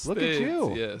 Hail State. Look at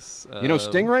you. Yes. You know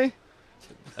Stingray?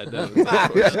 I don't.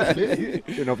 unfortunately.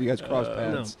 Didn't know if you guys crossed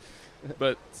paths.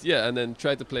 But yeah, and then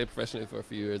tried to play professionally for a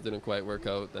few years. Didn't quite work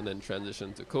out, and then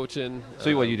transitioned to coaching.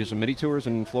 So what, you do some mini tours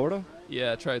in Florida?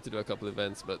 Yeah, I tried to do a couple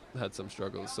events, but had some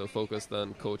struggles. So focused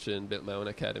on coaching, built my own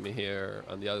academy here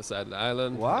on the other side of the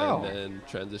island. Wow. And then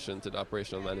transitioned to the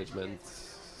operational management.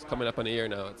 It's coming up on a year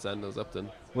now at Sandals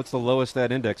Upton. What's the lowest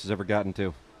that index has ever gotten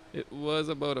to? It was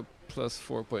about a plus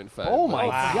 4.5. Oh, my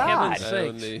God.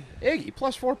 Iggy,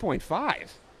 plus 4.5.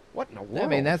 What in the world? I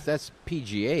mean, that's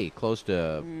PGA, close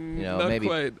to, maybe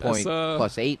quite.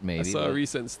 plus 8 maybe. I saw a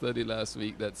recent study last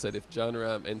week that said if John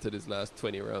Ram entered his last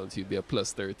 20 rounds, he'd be a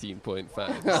plus 13.5.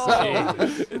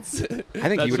 I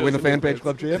think he would win the Fan Page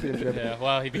Club Championship. Yeah,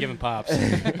 well, he'd be giving pops.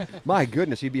 My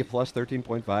goodness, he'd be a plus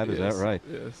 13.5. Is that right?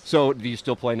 Yes. So, do you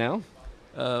still play now?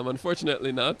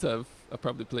 Unfortunately not. I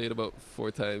probably played about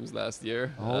 4 times last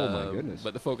year. Oh, my goodness.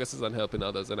 But the focus is on helping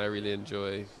others, and I really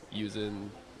enjoy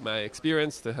using my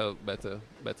experience to help better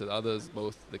others,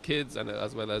 both the kids and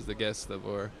as well as the guests of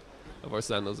our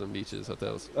Sandals and Beaches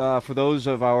hotels. For those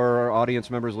of our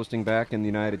audience members listening back in the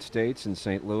United States and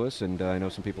St. Louis, and I know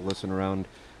some people listen around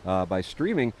by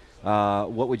streaming,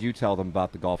 what would you tell them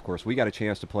about the golf course? We got a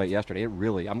chance to play it yesterday. It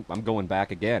really, I'm going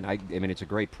back again. I mean, it's a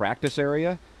great practice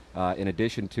area in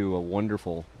addition to a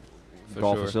wonderful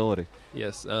golf facility.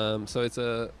 Yes,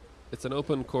 so it's an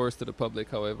open course to the public.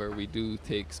 However, we do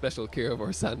take special care of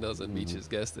our Sandals and Beaches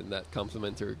guests in that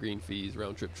complimentary green fees,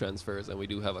 round-trip transfers, and we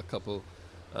do have a couple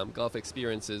golf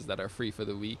experiences that are free for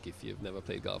the week if you've never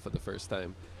played golf for the first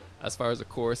time. As far as a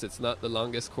course, it's not the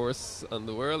longest course in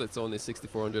the world. It's only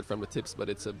 6,400 from the tips, but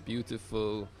it's a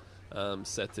beautiful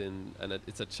setting, and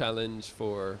it's a challenge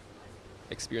for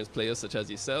experienced players such as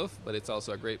yourself, but it's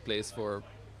also a great place for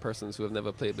persons who have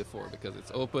never played before because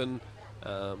it's open,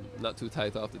 not too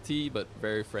tight off the tee, but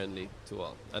very friendly to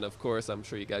all. And of course, I'm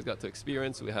sure you guys got to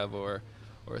experience, we have our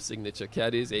signature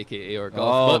caddies, aka our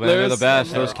golf butlers. Man, they're the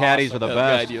best. Those caddies are the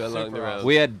best. Guide you along the round.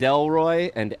 We had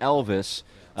Delroy and Elvis.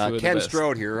 Ken best.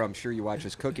 Strode here, I'm sure you watch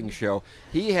his cooking show.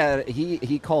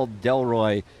 He called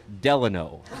Delroy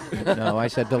Delano. No, I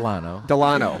said Delano.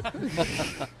 Delano.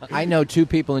 I know 2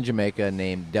 people in Jamaica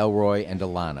named Delroy and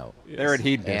Delano. Yes. They're at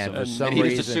hedonism. And for some he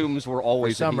reason, just assumes we're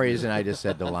always. For some reason, I just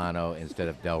said Delano instead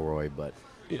of Delroy, but.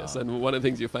 Yes, and one of the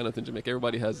things you find out in Jamaica,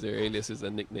 everybody has their aliases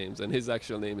and nicknames, and his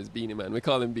actual name is Beanie Man. We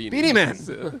call him Beanie. Beanie Man!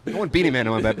 So. I want Beanie Man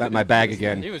in my bag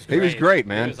again. He was great,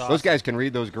 man. He was awesome. Those guys can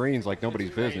read those greens like nobody's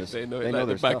business. They know their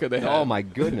the stuff. back of their Oh, hand. my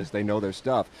goodness, they know their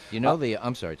stuff. You know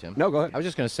I'm sorry, Tim. No, go ahead. I was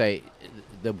just going to say,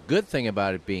 the good thing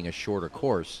about it being a shorter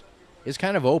course is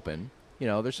kind of open.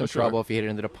 There's some trouble if you hit it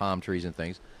into the palm trees and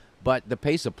things. But the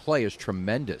pace of play is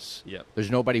tremendous. Yep. There's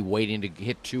nobody waiting to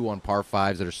hit 2 on par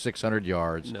 5s that are 600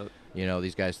 yards. No.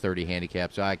 These guys 30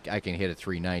 handicaps, so I can hit a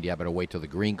 390. I better wait till the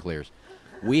green clears.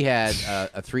 We had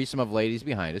a threesome of ladies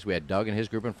behind us. We had Doug and his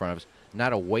group in front of us.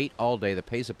 Not a wait all day. The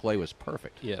pace of play was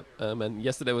perfect. Yeah, and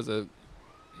yesterday was a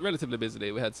relatively busy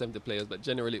day. We had 70 players, but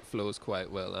generally it flows quite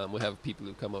well. We have people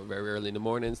who come up very early in the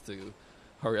mornings to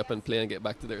hurry up and play and get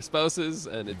back to their spouses,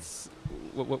 and it's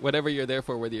whatever you're there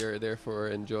for, whether you're there for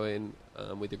enjoying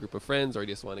with a group of friends or you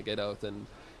just want to get out and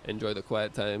enjoy the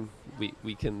quiet time,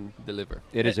 we can deliver.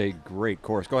 It is a great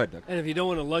course. Go ahead, Doug. And if you don't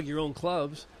want to lug your own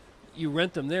clubs, you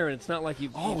rent them there, and it's not like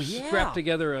you've strapped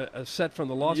together a set from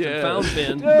the Lost and Found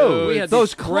bin. No, we had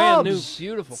those brand new, clubs.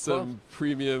 beautiful Some clubs.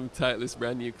 premium, Titleist,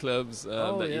 brand new clubs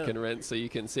you can rent, so you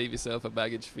can save yourself a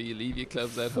baggage fee, leave your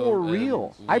clubs at home. For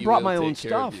real. I we brought will my own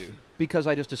take care of stuff you. because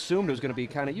I just assumed it was going to be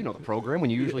kind of, the program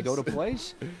when you usually go to a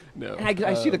place. No. And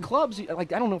I see the clubs, I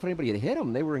don't know if anybody had hit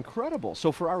them. They were incredible.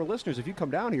 So for our listeners, if you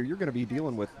come down here, you're going to be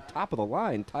dealing with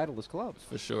top-of-the-line Titleist clubs.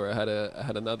 For sure. I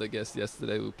had another guest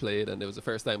yesterday who played, and it was the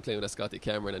first time playing with a Scotty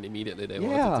Cameron, and immediately they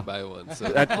wanted to buy one. So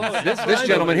this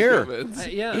gentleman here.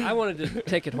 I wanted to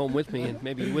take it home with me, and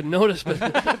maybe you wouldn't notice, but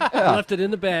I left it in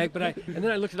the bag. And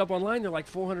then I looked it up online. They're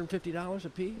like $450 a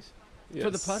piece for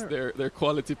the putter. They're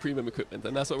quality premium equipment,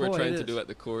 and that's what we're trying to is. do at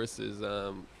the course is,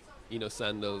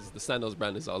 Sandals. The Sandals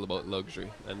brand is all about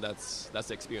luxury, and that's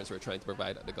the experience we're trying to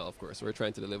provide at the golf course. We're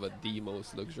trying to deliver the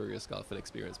most luxurious golfing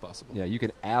experience possible. Yeah, you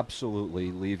can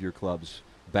absolutely leave your clubs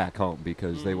back home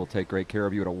because they will take great care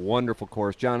of you at a wonderful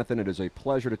course. Jonathan, it is a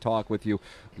pleasure to talk with you.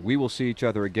 We will see each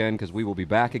other again because we will be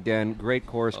back again. Great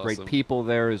course, Awesome. Great people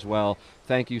there as well.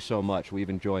 Thank you so much. We've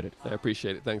enjoyed it. I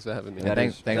appreciate it. Thanks for having me. And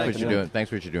thanks for what you're doing. Thanks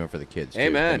for what you're doing for the kids. Too.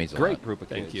 Amen. That means a Great lot. group of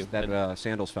kids. Thank you. That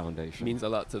Sandals Foundation means a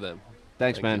lot to them.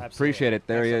 Thanks, Thank man. you. Appreciate it.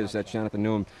 There he is. That's Jonathan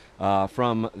Newham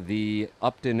from the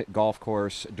Upton Golf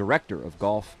Course, Director of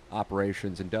Golf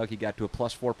Operations. And Doug, he got to a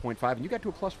plus 4.5, and you got to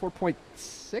a plus 4.6?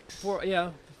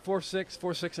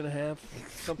 4.6 and a half,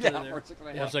 something in there.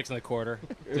 4.6 and a quarter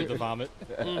to the vomit.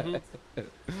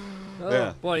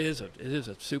 Boy, it is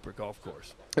a super golf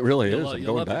course. It really is. You'll I'm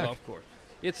going love back. the golf course.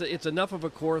 It's enough of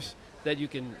a course that you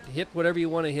can hit whatever you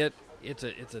want to hit. It's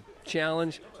a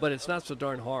challenge, but it's not so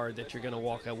darn hard that you're going to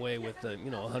walk away with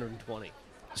 120.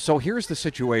 So here's the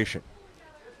situation.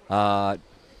 Iggy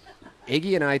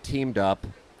and I teamed up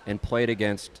and played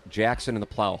against Jackson and the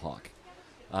Plowhawk.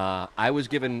 I was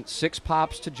given 6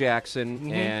 pops to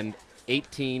Jackson and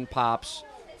 18 pops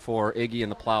for Iggy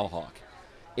and the Plowhawk.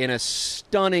 In a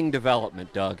stunning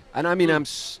development, Doug. And I mean, I'm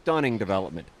stunning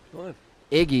development. What?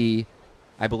 Iggy,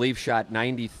 I believe, shot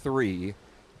 93.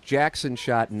 Jackson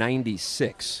shot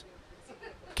 96.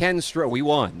 We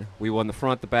won. We won the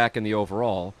front, the back, and the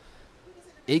overall.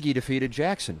 Iggy defeated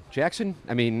Jackson. Jackson,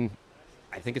 I mean,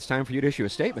 I think it's time for you to issue a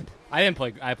statement. I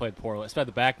played poorly. Especially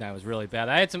the back nine was really bad.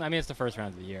 It's the first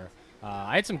round of the year.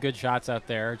 I had some good shots out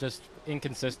there, just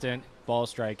inconsistent ball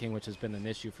striking, which has been an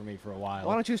issue for me for a while.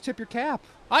 Why don't you just tip your cap?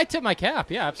 I tip my cap,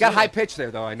 yeah, absolutely. Got high pitch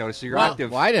there, though, I noticed. So you're active.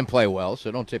 Well, I didn't play well,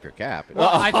 so don't tip your cap. Well,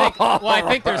 I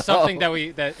think there's something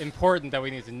that important that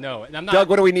we need to know. And I'm not, Doug,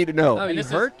 what do we need to know? Oh, you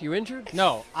hurt? You injured?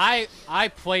 No, I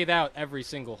played out every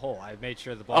single hole. I made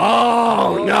sure the ball.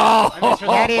 Oh, no!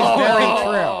 That is very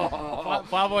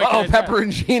true.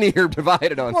 Pepperoncini are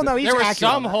divided on. Well, no, he's there were accurate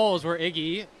some on that. holes where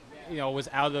Iggy, was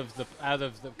out of the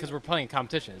because we're playing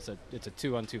competition. It's a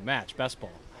 2-on-2 match, best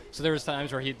ball. So there was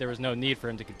times where there was no need for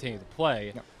him to continue to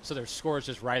play. Yep. So there's scores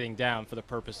just writing down for the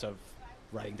purpose of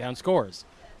writing down scores.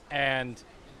 And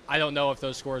I don't know if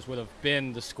those scores would have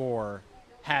been the score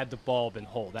had the ball been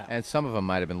holed out. And some of them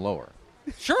might have been lower.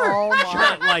 Sure. Oh, my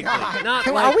Not likely. Not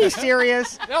likely. Are we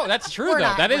serious? No, that's true, We're though.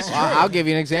 not. That is true. I'll give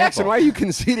you an example. Jackson, why are you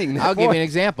conceding that? I'll give you an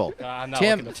example. I'm not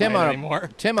looking to play it anymore.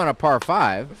 Tim on a par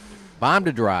 5, bombed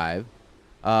a drive,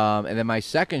 and then my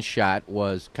second shot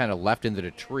was kind of left into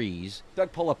the trees.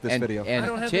 Doug, pull up this video. And I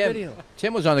don't have Tim, the video.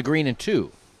 Tim was on the green in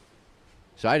 2.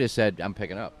 So I just said, I'm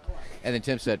picking up. And then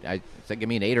Tim said, give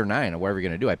me an 8 or 9 or whatever you're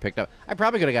going to do. I picked up. I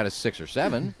probably could have got a 6 or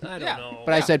 7. I don't know.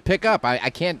 But I said, pick up.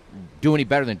 I can't do any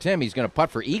better than Tim. He's going to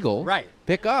putt for eagle. Right.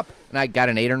 Pick up. And I got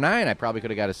an 8 or 9. I probably could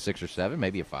have got a 6 or 7,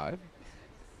 maybe a 5.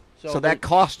 So that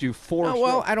cost you 4 Oh,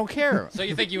 well, I don't care. So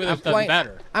you think you would have done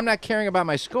better? I'm not caring about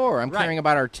my score. I'm Right. caring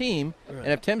about our team. Right. And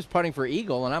if Tim's putting for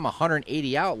eagle and I'm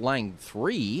 180 out, lying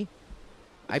 3,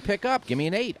 I pick up. Give me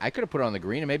an 8. I could have put it on the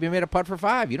green and maybe made a putt for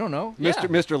 5. You don't know.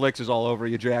 Mr. Licks is all over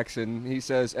you, Jackson. He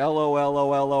says,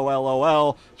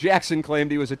 LOL. Jackson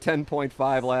claimed he was a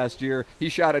 10.5 last year. He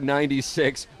shot a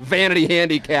 96. Vanity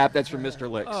handicap. That's from Mr.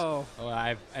 Licks. Oh. Well,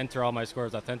 I enter all my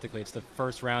scores authentically. It's the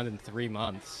first round in 3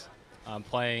 months. I'm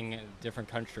playing in a different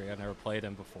country. I've never played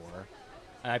in before.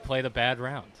 And I played a bad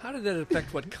round. How did that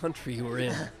affect what country you were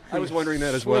in? I was wondering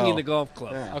that as well. Swinging the golf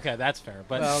club. Yeah. Okay, that's fair.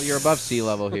 But Well, you're above sea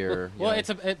level here. well,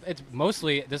 it's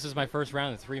mostly this is my first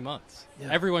round in 3 months. Yeah.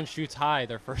 Everyone shoots high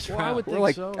their first Well, I round. would We're think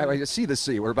like, so. I see the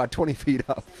sea. We're about 20 feet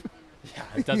up. Yeah,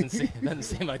 it doesn't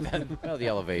seem like that. Well, the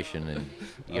elevation and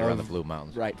you get around the Blue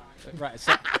Mountains. Right. Right.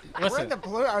 So, We're in listen, the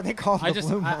blue. Are they called I the just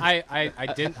blue?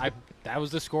 that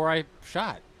was the score I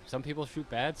shot. Some people shoot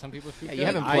bad. Some people shoot Yeah, good. you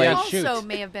haven't You played also shoot.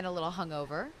 may have been a little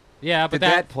hungover. Yeah, but Did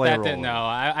that play a role didn't. in No,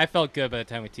 I felt good by the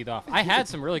time we teed off. I had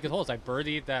some really good holes. I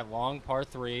birdied that long par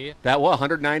 3. That was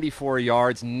 194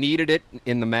 yards, needed it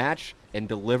in the match, and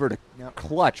delivered a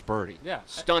clutch birdie. Yeah.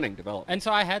 Stunning development. And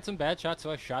so I had some bad shots,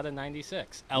 so I shot a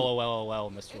 96.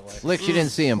 LOL, Mr. Lick. Licks, you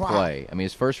didn't see him Wow. play. I mean,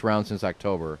 his first round since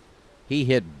October, he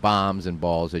hit bombs and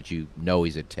balls that you know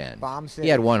he's a 10. Bomb He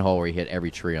had city. one hole where he hit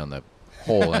every tree on the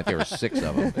hole. I think there were 6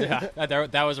 of them. Yeah,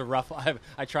 that was a rough.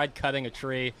 I tried cutting a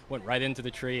tree, went right into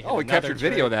the tree. Oh, we captured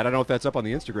video of that. I don't know if that's up on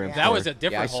the Instagram. Yeah. That was a Yeah, I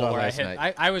different saw hole where I last hit.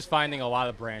 night. I was finding a lot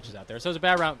of branches out there, so it was a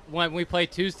bad round. When we play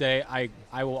Tuesday, I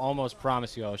will almost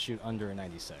promise you I'll shoot under a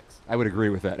 96. I would agree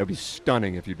with that. It would be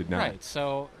stunning if you did not. Right.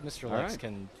 So Mr. All Lex right.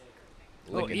 can.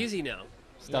 Oh, easy now.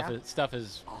 Stuff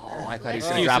is. Oh, I thought he was Excuses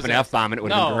going to drop an is- F-bomb and it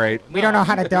would have No. been great. We don't know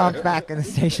how to dub back in the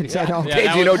station, so I don't. Yeah, Kids,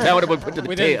 that you know was- how it would put to the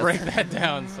We didn't test. break that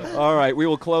down. So. All right, we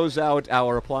will close out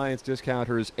our appliance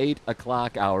discounters 8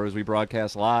 o'clock hour as we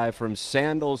broadcast live from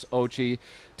Sandals, Ochi,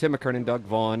 Tim McKernan, Doug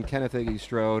Vaughn, Kenneth Iggy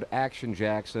Strode, Action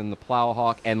Jackson, the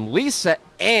Plowhawk, and Lisa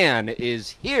Ann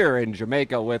is here in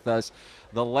Jamaica with us.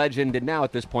 The legend, and now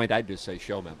at this point, I'd just say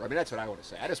show member. I mean, that's what I want to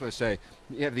say. I just want to say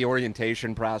you have the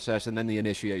orientation process and then the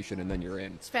initiation, and then you're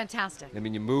in. It's fantastic. I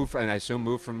mean, you move, and I assume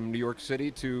move from New York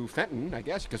City to Fenton, I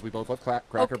guess, because we both love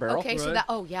Cracker Barrel. Okay, so Right. that.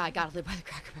 Oh yeah, I gotta live by the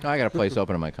Cracker Barrel. I got a place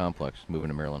open in my complex, moving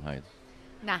to Maryland Heights.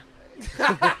 Nah.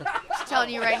 Just telling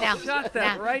you right now. Shut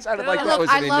that Nah. right Sounded down. like that was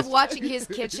Look, I an love industry- watching his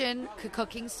kitchen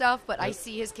cooking stuff, but I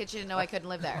see his kitchen and know I couldn't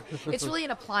live there. It's really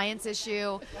an appliance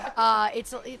issue.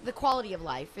 It's the quality of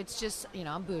life. It's just,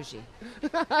 I'm bougie.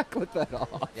 Clip that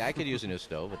off. Yeah, I could use a new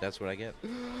stove, but that's what I get.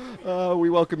 We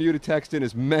welcome you to text in,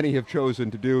 as many have chosen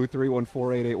to do,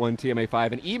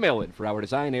 314-881-TMA5, and email in for our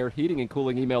Design Air Heating and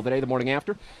Cooling email today, the morning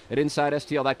after, at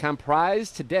InsideSTL.com.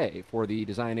 Prize today for the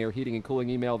Design Air Heating and Cooling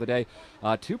email today,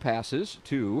 2 passes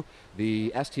to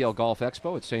the STL Golf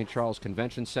Expo at St. Charles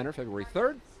Convention Center, February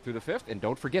 3rd through the 5th. And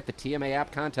don't forget the TMA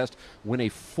app contest. Win a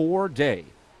 4-day,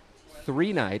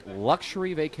 3-night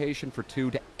luxury vacation for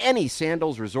 2 to any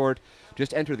Sandals resort.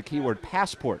 Just enter the keyword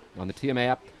passport on the TMA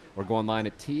app or go online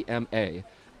at tmastl.com.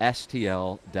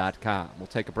 We'll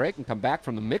take a break and come back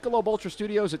from the Michelob Ultra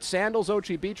Studios at Sandals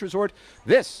Ochi Beach Resort.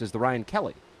 This is the Ryan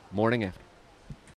Kelly Morning After.